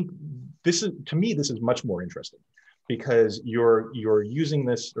I think this is much more interesting because you're using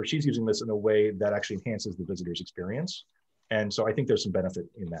this, or she's using this in a way that actually enhances the visitor's experience. And so I think there's some benefit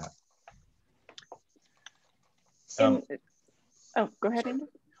in that. Go ahead, Andy.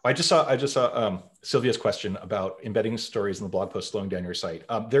 I just saw Sylvia's question about embedding stories in the blog post slowing down your site.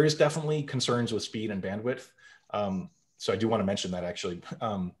 There is definitely concerns with speed and bandwidth. So I do want to mention that actually.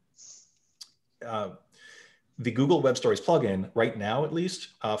 the Google Web Stories plugin, right now at least,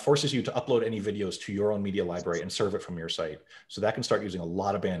 forces you to upload any videos to your own media library and serve it from your site. So that can start using a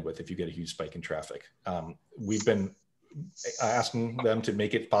lot of bandwidth if you get a huge spike in traffic. We've been asking them to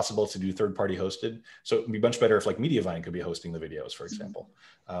make it possible to do third-party hosted. So it'd be much better if like Mediavine could be hosting the videos, for example.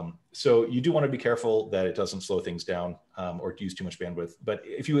 So you do want to be careful that it doesn't slow things down or use too much bandwidth. But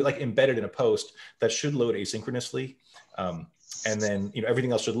if you like embed it in a post, that should load asynchronously. And then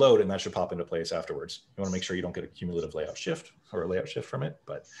everything else should load, and that should pop into place afterwards. You want to make sure you don't get a cumulative layout shift or a layout shift from it.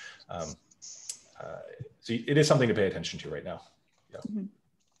 But so it is something to pay attention to right now. Yeah. Mm-hmm.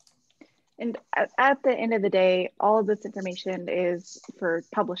 And at the end of the day, all of this information is for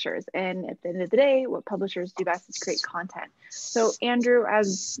publishers. And at the end of the day, what publishers do best is create content. So Andrew,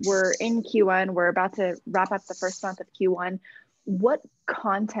 as we're in Q1, we're about to wrap up the first month of Q1. What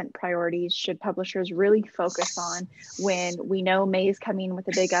content priorities should publishers really focus on when we know May is coming with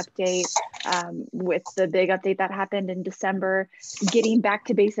a big update, with the big update that happened in December, getting back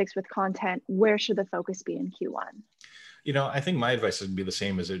to basics with content? Where should the focus be in Q1? I think my advice would be the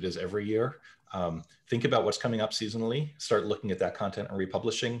same as it is every year. Think about what's coming up seasonally, start looking at that content and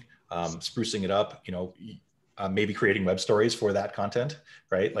republishing, sprucing it up, maybe creating web stories for that content,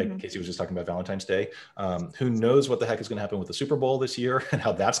 right? Like Casey was just talking about Valentine's Day. Who knows what the heck is going to happen with the Super Bowl this year and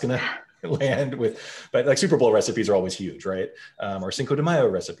how that's going to land but like Super Bowl recipes are always huge, right? Or Cinco de Mayo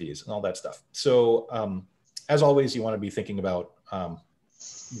recipes and all that stuff. So as always, you want to be thinking about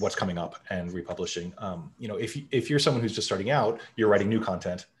what's coming up and republishing. If you're someone who's just starting out, you're writing new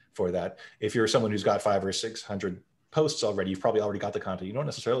content for that. If you're someone who's got 500 or 600 posts already, you've probably already got the content. You don't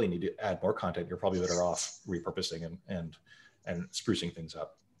necessarily need to add more content. You're probably better off repurposing and sprucing things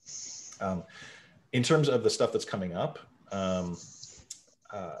up. In terms of the stuff that's coming up,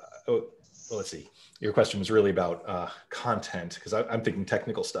 let's see. Your question was really about content, because I'm thinking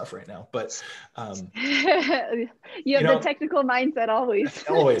technical stuff right now. But you have the technical mindset always.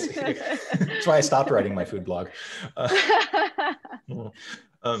 Always. That's why I stopped writing my food blog.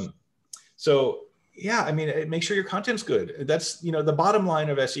 So yeah, make sure your content's good. That's the bottom line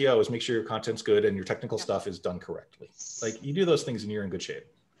of SEO is make sure your content's good and your technical stuff is done correctly. Like you do those things and you're in good shape.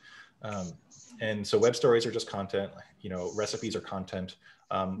 And so web stories are just content. Recipes are content.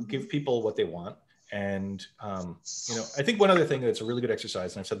 Give people what they want. And, I think one other thing that's a really good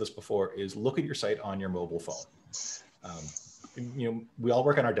exercise, and I've said this before, is look at your site on your mobile phone. We all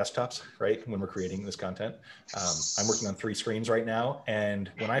work on our desktops, right? When we're creating this content. I'm working on 3 screens right now.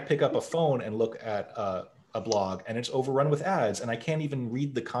 And when I pick up a phone and look at a blog and it's overrun with ads and I can't even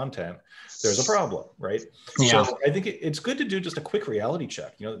read the content, there's a problem, right? Yeah. So I think it's good to do just a quick reality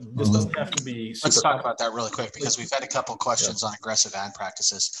check. This doesn't have to be super. Let's talk about that really quick, because we've had a couple of questions on aggressive ad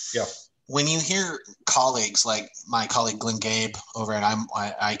practices. Yeah. When you hear colleagues like my colleague Glenn Gabe over at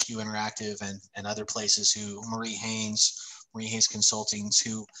IQ Interactive and other places, Marie Haynes Consultings,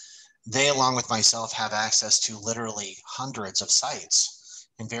 who they, along with myself, have access to literally hundreds of sites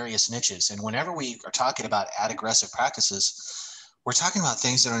in various niches. And whenever we are talking about ad aggressive practices, we're talking about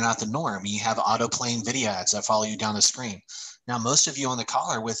things that are not the norm. You have auto playing video ads that follow you down the screen. Now, most of you on the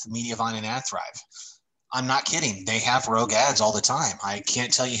call are with Mediavine and AdThrive. I'm not kidding. They have rogue ads all the time. I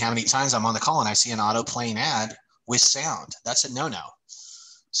can't tell you how many times I'm on the call and I see an auto playing ad with sound. That's a no-no.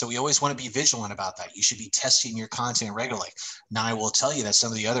 So we always want to be vigilant about that. You should be testing your content regularly. Now, I will tell you that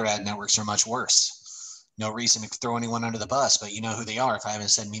some of the other ad networks are much worse. No reason to throw anyone under the bus, but you know who they are if I haven't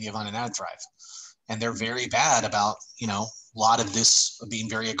said Mediavine and AdThrive. And they're very bad about, a lot of this being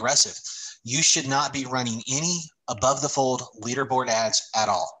very aggressive. You should not be running any above the fold leaderboard ads at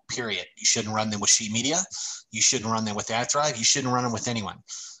all, period. You shouldn't run them with Sheet Media. You shouldn't run them with AdThrive. You shouldn't run them with anyone.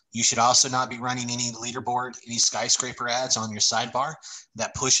 You should also not be running any leaderboard, any skyscraper ads on your sidebar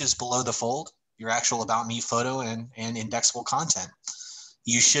that pushes below the fold your actual About Me photo and indexable content.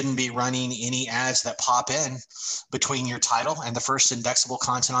 You shouldn't be running any ads that pop in between your title and the first indexable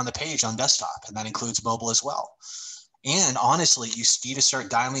content on the page on desktop, and that includes mobile as well. And honestly, you need to start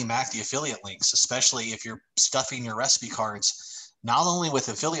dialing back the affiliate links, especially if you're stuffing your recipe cards, not only with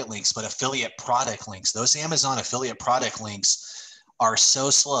affiliate links, but affiliate product links. Those Amazon affiliate product links are so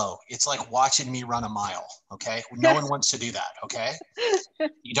slow. It's like watching me run a mile, okay? No one wants to do that, okay?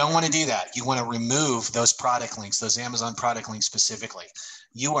 You don't want to do that. You want to remove those product links, those Amazon product links specifically.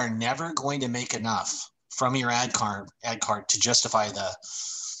 You are never going to make enough from your ad card to justify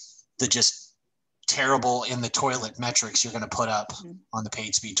the just terrible in the toilet metrics you're going to put up on the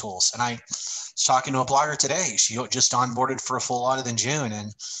paid speed tools. And I was talking to a blogger today. She just onboarded for a full audit in June,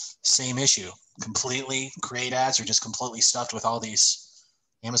 and same issue. Completely create ads are just completely stuffed with all these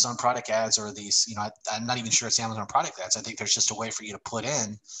Amazon product ads, or these, I'm not even sure it's Amazon product ads. I think there's just a way for you to put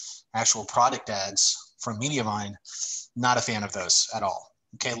in actual product ads from Mediavine, not a fan of those at all.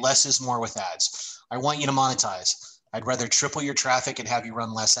 Okay, less is more with ads. I want you to monetize. I'd rather triple your traffic and have you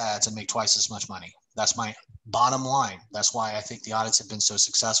run less ads and make twice as much money. That's my bottom line. That's why I think the audits have been so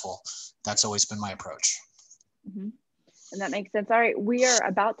successful. That's always been my approach. Mm-hmm. And that makes sense. All right, we are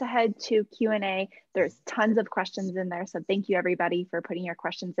about to head to Q&A. There's tons of questions in there. So thank you everybody for putting your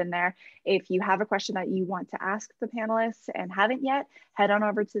questions in there. If you have a question that you want to ask the panelists and haven't yet, head on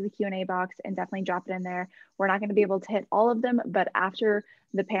over to the Q&A box and definitely drop it in there. We're not gonna be able to hit all of them, but after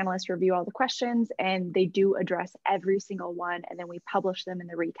the panelists review all the questions and they do address every single one, and then we publish them in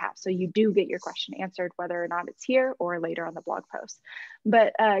the recap. So you do get your question answered, whether or not it's here or later on the blog post.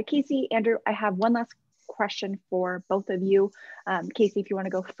 But Casey, Andrew, I have one last question for both of you. Casey, if you want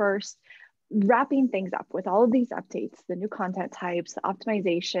to go first, wrapping things up with all of these updates, the new content types, the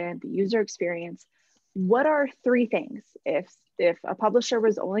optimization, the user experience, what are 3 things? If a publisher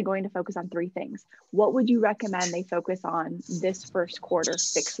was only going to focus on 3 things, what would you recommend they focus on this first quarter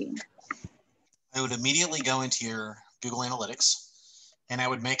fixing? I would immediately go into your Google Analytics and I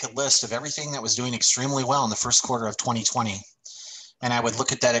would make a list of everything that was doing extremely well in the first quarter of 2020. And I would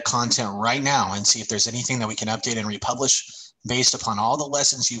look at that content right now and see if there's anything that we can update and republish based upon all the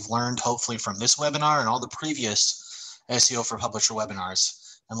lessons you've learned, hopefully from this webinar and all the previous SEO for Publisher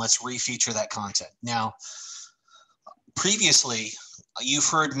webinars. And let's refeature that content. Now, previously, you've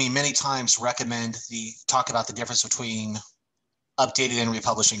heard me many times talk about the difference between updated and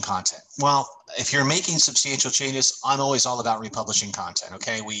republishing content. Well, if you're making substantial changes, I'm always all about republishing content.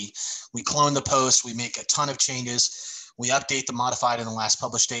 Okay, we clone the post, we make a ton of changes. We update the modified in the last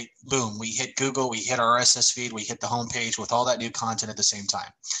published date. Boom, we hit Google, we hit our RSS feed, we hit the homepage with all that new content at the same time.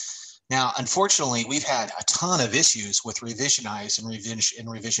 Now, unfortunately, we've had a ton of issues with Revisionize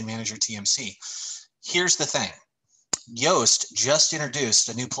and Revision Manager TMC. Here's the thing. Yoast just introduced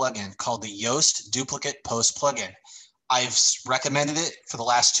a new plugin called the Yoast Duplicate Post Plugin. I've recommended it for the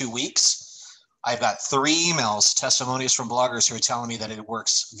last 2 weeks. I've got 3 emails, testimonials from bloggers who are telling me that it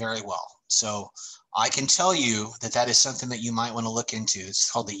works very well. So I can tell you that that is something that you might want to look into. It's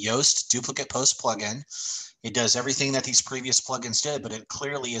called the Yoast Duplicate Post Plugin. It does everything that these previous plugins did, but it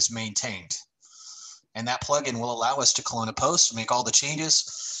clearly is maintained. And that plugin will allow us to clone a post, make all the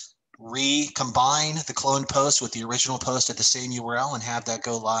changes, recombine the cloned post with the original post at the same URL and have that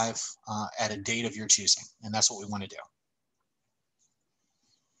go live at a date of your choosing. And that's what we want to do.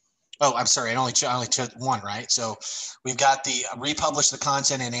 Oh, I'm sorry, I only took 1, right? So we've got the republish the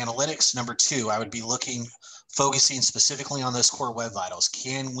content in analytics. Number 2, I would be focusing specifically on those core web vitals.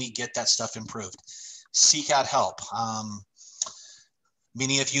 Can we get that stuff improved? Seek out help.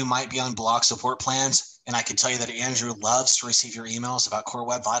 Many of you might be on blog support plans, and I can tell you that Andrew loves to receive your emails about core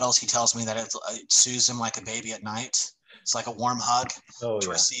web vitals. He tells me that it soothes him like a baby at night. It's like a warm hug to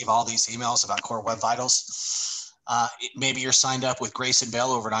receive all these emails about core web vitals. Maybe you're signed up with Grayson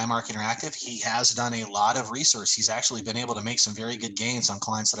Bell over at iMark Interactive. He has done a lot of research. He's actually been able to make some very good gains on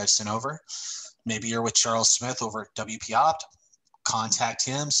clients that I've sent over. Maybe you're with Charles Smith over at WP Opt. Contact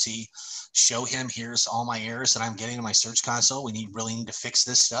him, show him, here's all my errors that I'm getting in my search console. We really need to fix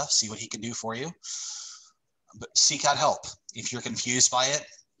this stuff, see what he can do for you. But seek out help. If you're confused by it,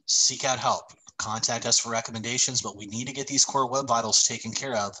 seek out help. Contact us for recommendations, but we need to get these core web vitals taken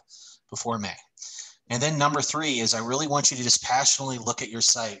care of before May. And then number 3 is I really want you to just passionately look at your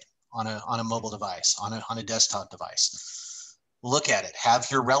site on a mobile device, on a desktop device. Look at it. Have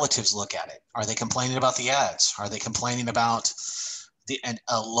your relatives look at it. Are they complaining about the ads? Are they complaining about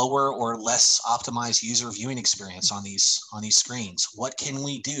a lower or less optimized user viewing experience on these screens? What can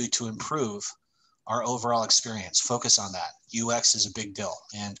we do to improve our overall experience? Focus on that. UX is a big deal,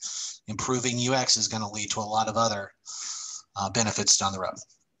 and improving UX is going to lead to a lot of other benefits down the road.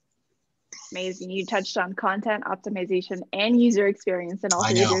 Amazing. You touched on content optimization and user experience and all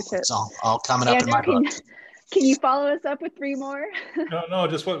 3 of your tips. It's all coming up Andrew, in my book. Can you follow us up with 3 more? No,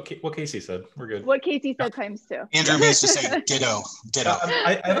 just what Casey said. We're good. What Casey said times 2. Andrew needs to say ditto.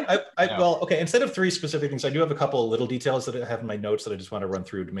 Well, okay. Instead of 3 specific things, I do have a couple of little details that I have in my notes that I just want to run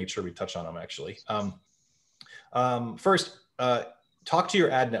through to make sure we touch on them. Actually, first, talk to your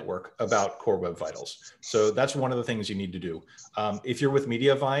ad network about core web vitals. So that's one of the things you need to do. If you're with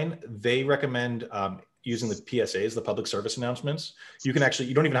Mediavine, they recommend using the PSAs, the public service announcements. You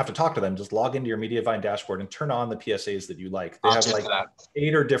don't even have to talk to them. Just log into your Mediavine dashboard and turn on the PSAs that you like. They have like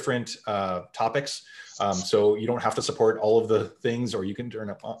 8 or different topics. So you don't have to support all of the things, or you can turn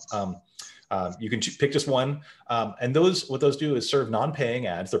up You can pick just one. And what those do is serve non-paying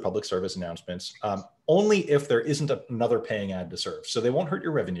ads. They're public service announcements, only if there isn't another paying ad to serve. So they won't hurt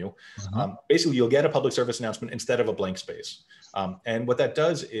your revenue. Basically, you'll get a public service announcement instead of a blank space. And what that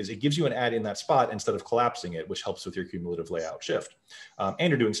does is it gives you an ad in that spot instead of collapsing it, which helps with your cumulative layout shift. And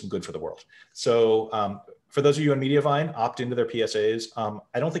you're doing some good for the world. So for those of you on Mediavine, opt into their PSAs.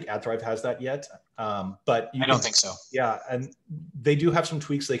 I don't think AdThrive has that yet, but I don't think so. Yeah, and they do have some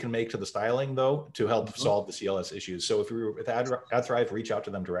tweaks they can make to the styling, though, to help solve the CLS issues. So if you were with AdThrive, reach out to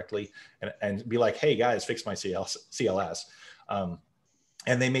them directly and be like, hey, guys, fix my CLS.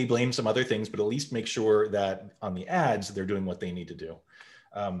 And they may blame some other things, but at least make sure that on the ads, they're doing what they need to do.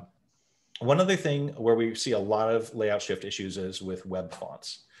 One other thing where we see a lot of layout shift issues is with web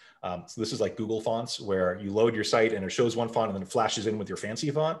fonts. So this is like Google Fonts, where you load your site and it shows one font and then it flashes in with your fancy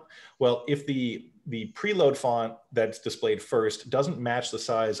font. Well, if the preload font that's displayed first doesn't match the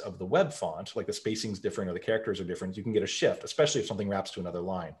size of the web font, like the spacing's different or the characters are different, you can get a shift, especially if something wraps to another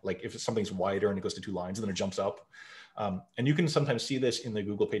line. Like if something's wider and it goes to 2 lines and then it jumps up. And you can sometimes see this in the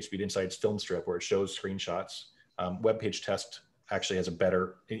Google PageSpeed Insights film strip where it shows screenshots. Web Page Test actually has a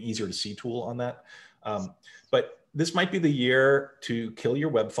better and easier to see tool on that. But this might be the year to kill your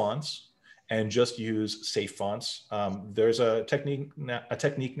web fonts and just use safe fonts. There's a technique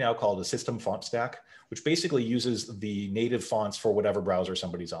now called a system font stack, which basically uses the native fonts for whatever browser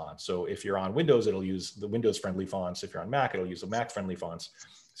somebody's on. So if you're on Windows, it'll use the Windows friendly fonts. If you're on Mac, it'll use the Mac friendly fonts.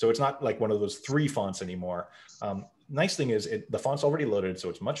 So it's not like one of those 3 fonts anymore. Nice thing is the font's already loaded, so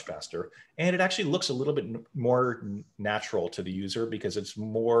it's much faster. And it actually looks a little bit more natural to the user because it's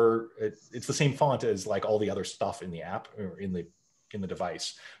the same font as like all the other stuff in the app or in the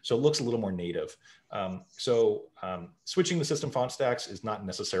device. So it looks a little more native. Switching the system font stacks is not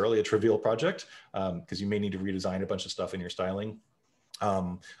necessarily a trivial project because you may need to redesign a bunch of stuff in your styling.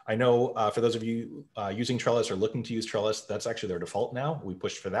 I know for those of you using Trellis or looking to use Trellis, that's actually their default now. We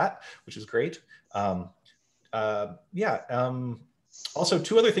pushed for that, which is great. Also,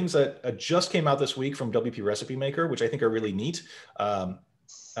 2 other things that just came out this week from WP Recipe Maker, which I think are really neat.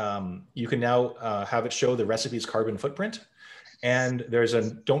 You can now have it show the recipe's carbon footprint. And there's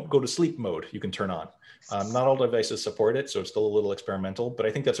a don't go to sleep mode you can turn on. Not all devices support it, so it's still a little experimental, but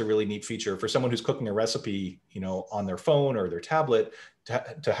I think that's a really neat feature for someone who's cooking a recipe, on their phone or their tablet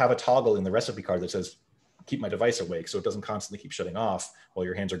to have a toggle in the recipe card that says, keep my device awake so it doesn't constantly keep shutting off while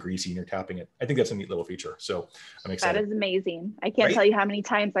your hands are greasy and you're tapping it. I think that's a neat little feature. So I'm excited. That is amazing. I can't tell you how many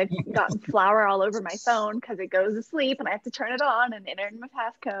times I've gotten flour all over my phone because it goes to sleep and I have to turn it on and enter in my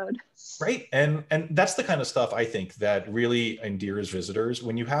passcode. Right. And that's the kind of stuff I think that really endears visitors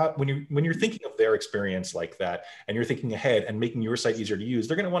when you're thinking of their experience like that and you're thinking ahead and making your site easier to use,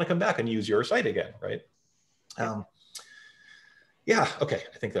 they're going to want to come back and use your site again. Right. Yeah. Okay.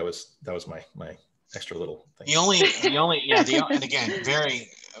 I think that was my extra little thing. And again, very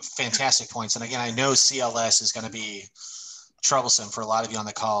fantastic points. And again, I know CLS is going to be troublesome for a lot of you on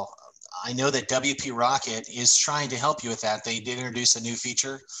the call. I know that WP Rocket is trying to help you with that. They did introduce a new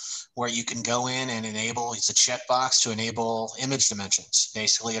feature where you can go in and it's a checkbox to enable image dimensions.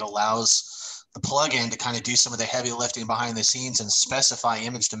 Basically, it allows the plugin to kind of do some of the heavy lifting behind the scenes and specify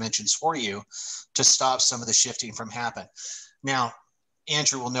image dimensions for you to stop some of the shifting from happening. Now,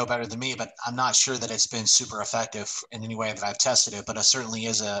 Andrew will know better than me, but I'm not sure that it's been super effective in any way that I've tested it, but it certainly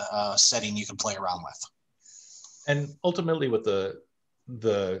is a setting you can play around with. And ultimately with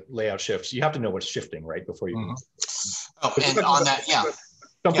the layout shifts, you have to know what's shifting, right? Before you can. Oh, and on that,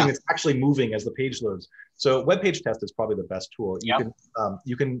 something that's actually moving as the page loads. So Web Page Test is probably the best tool.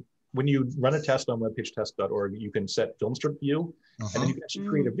 You can when you run a test on webpagetest.org, you can set film strip view, and then you can actually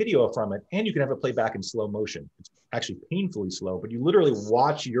create a video from it, and you can have it play back in slow motion. It's actually painfully slow, but you literally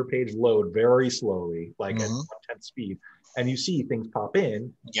watch your page load very slowly, like at 1/10 speed, and you see things pop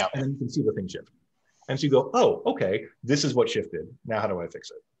in, and then you can see the thing shift. And so you go, oh, okay, this is what shifted. Now how do I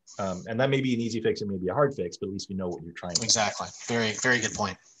fix it? And that may be an easy fix, it may be a hard fix, but at least you know what you're trying to do. Exactly. Very, very good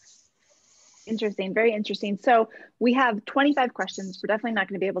point. Interesting. Very interesting. So we have 25 questions. We're definitely not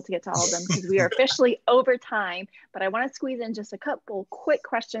going to be able to get to all of them because we are officially over time, but I want to squeeze in just a couple quick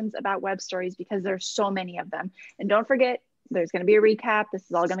questions about web stories because there's so many of them. And don't forget, there's going to be a recap. This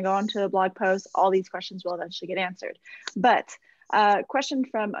is all going to go onto a blog post. All these questions will eventually get answered. But question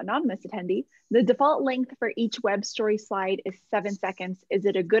from anonymous attendee. The default length for each web story slide is 7 seconds. Is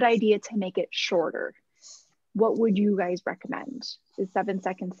it a good idea to make it shorter? What would you guys recommend? Is 7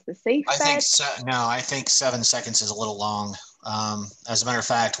 seconds the safe bet? I think 7 seconds is a little long. As a matter of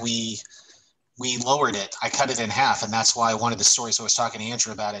fact, we we lowered it. I cut it in half, and that's why one of the stories I was talking to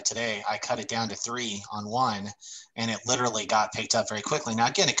Andrew about it today, I cut it down to 3 on one, and it literally got picked up very quickly. Now,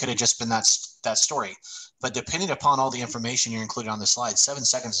 again, it could have just been that story, but depending upon all the information you're including on the slide, 7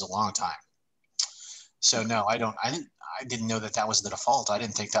 seconds is a long time. So no, I didn't know that was the default. I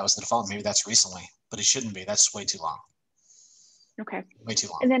didn't think that was the default. Maybe that's recently, but it shouldn't be. That's way too long. Okay. Way too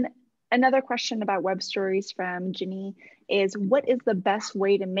long. And then another question about web stories from Ginny is, what is the best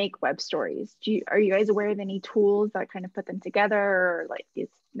way to make web stories? Are you guys aware of any tools that kind of put them together, or like is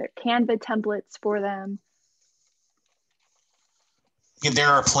there Canva templates for them? Yeah, there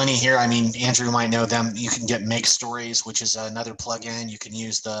are plenty here. I mean, Andrew might know them. You can get Make Stories, which is another plugin. You can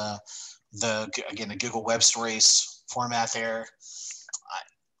use the Google Web Stories format there.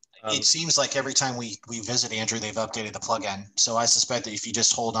 It seems like every time we visit Andrew, they've updated the plugin. So I suspect that if you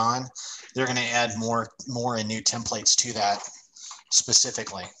just hold on, they're going to add more and new templates to that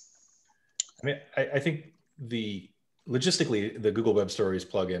specifically. I mean, I think logistically, the Google Web Stories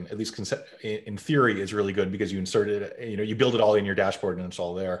plugin, at least in theory, is really good because you insert it, you build it all in your dashboard and it's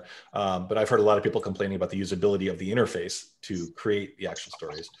all there. But I've heard a lot of people complaining about the usability of the interface to create the actual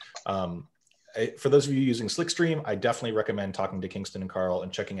stories. For those of you using Slickstream, I definitely recommend talking to Kingston and Carl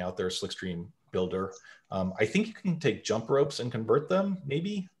and checking out their Slickstream builder. I think you can take jump ropes and convert them,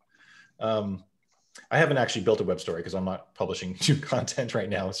 maybe. I haven't actually built a web story because I'm not publishing new content right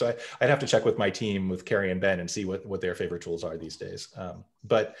now. So I'd have to check with my team, with Carrie and Ben, and see what their favorite tools are these days.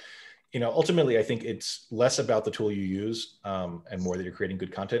 But ultimately, I think it's less about the tool you use and more that you're creating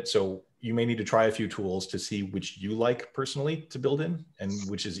good content. So you may need to try a few tools to see which you like personally to build in and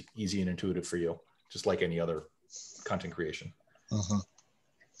which is easy and intuitive for you, just like any other content creation. Mm-hmm.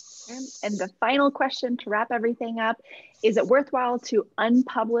 And the final question to wrap everything up, is it worthwhile to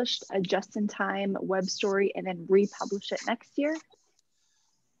unpublish a just-in-time web story and then republish it next year?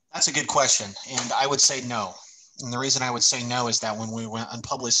 That's a good question. And I would say no. And the reason I would say no is that when we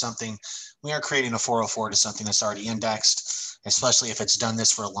unpublish something, we are creating a 404 to something that's already indexed, especially if it's done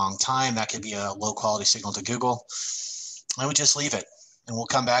this for a long time. That could be a low quality signal to Google. I would just leave it and we'll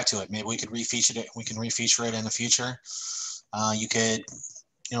come back to it. Maybe we could refeature it. We can refeature it in the future. You could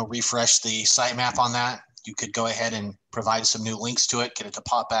refresh the sitemap on that. You could go ahead and provide some new links to it, get it to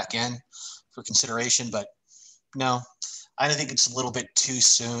pop back in for consideration. But no, I don't think it's a little bit too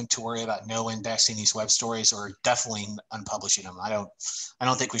soon to worry about no indexing these web stories or definitely unpublishing them. I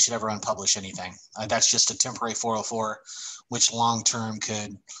don't think we should ever unpublish anything. That's just a temporary 404, which long-term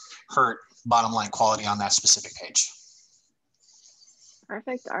could hurt bottom line quality on that specific page.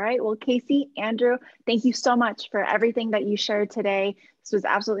 Perfect. All right. Well, Casey, Andrew, thank you so much for everything that you shared today. This was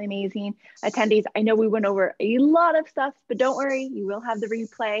absolutely amazing. Attendees, I know we went over a lot of stuff, but don't worry, you will have the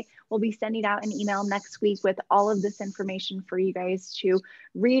replay. We'll be sending out an email next week with all of this information for you guys to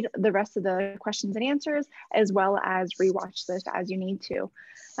read the rest of the questions and answers, as well as rewatch this as you need to.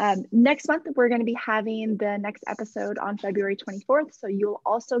 Next month, we're going to be having the next episode on February 24th. So you'll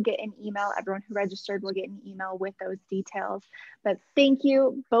also get an email. Everyone who registered will get an email with those details. But thank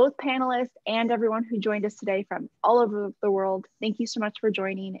you, both panelists and everyone who joined us today from all over the world. Thank you so much for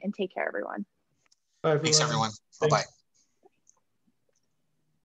joining, and take care, everyone. Bye, everyone. Thanks, everyone. Bye-bye.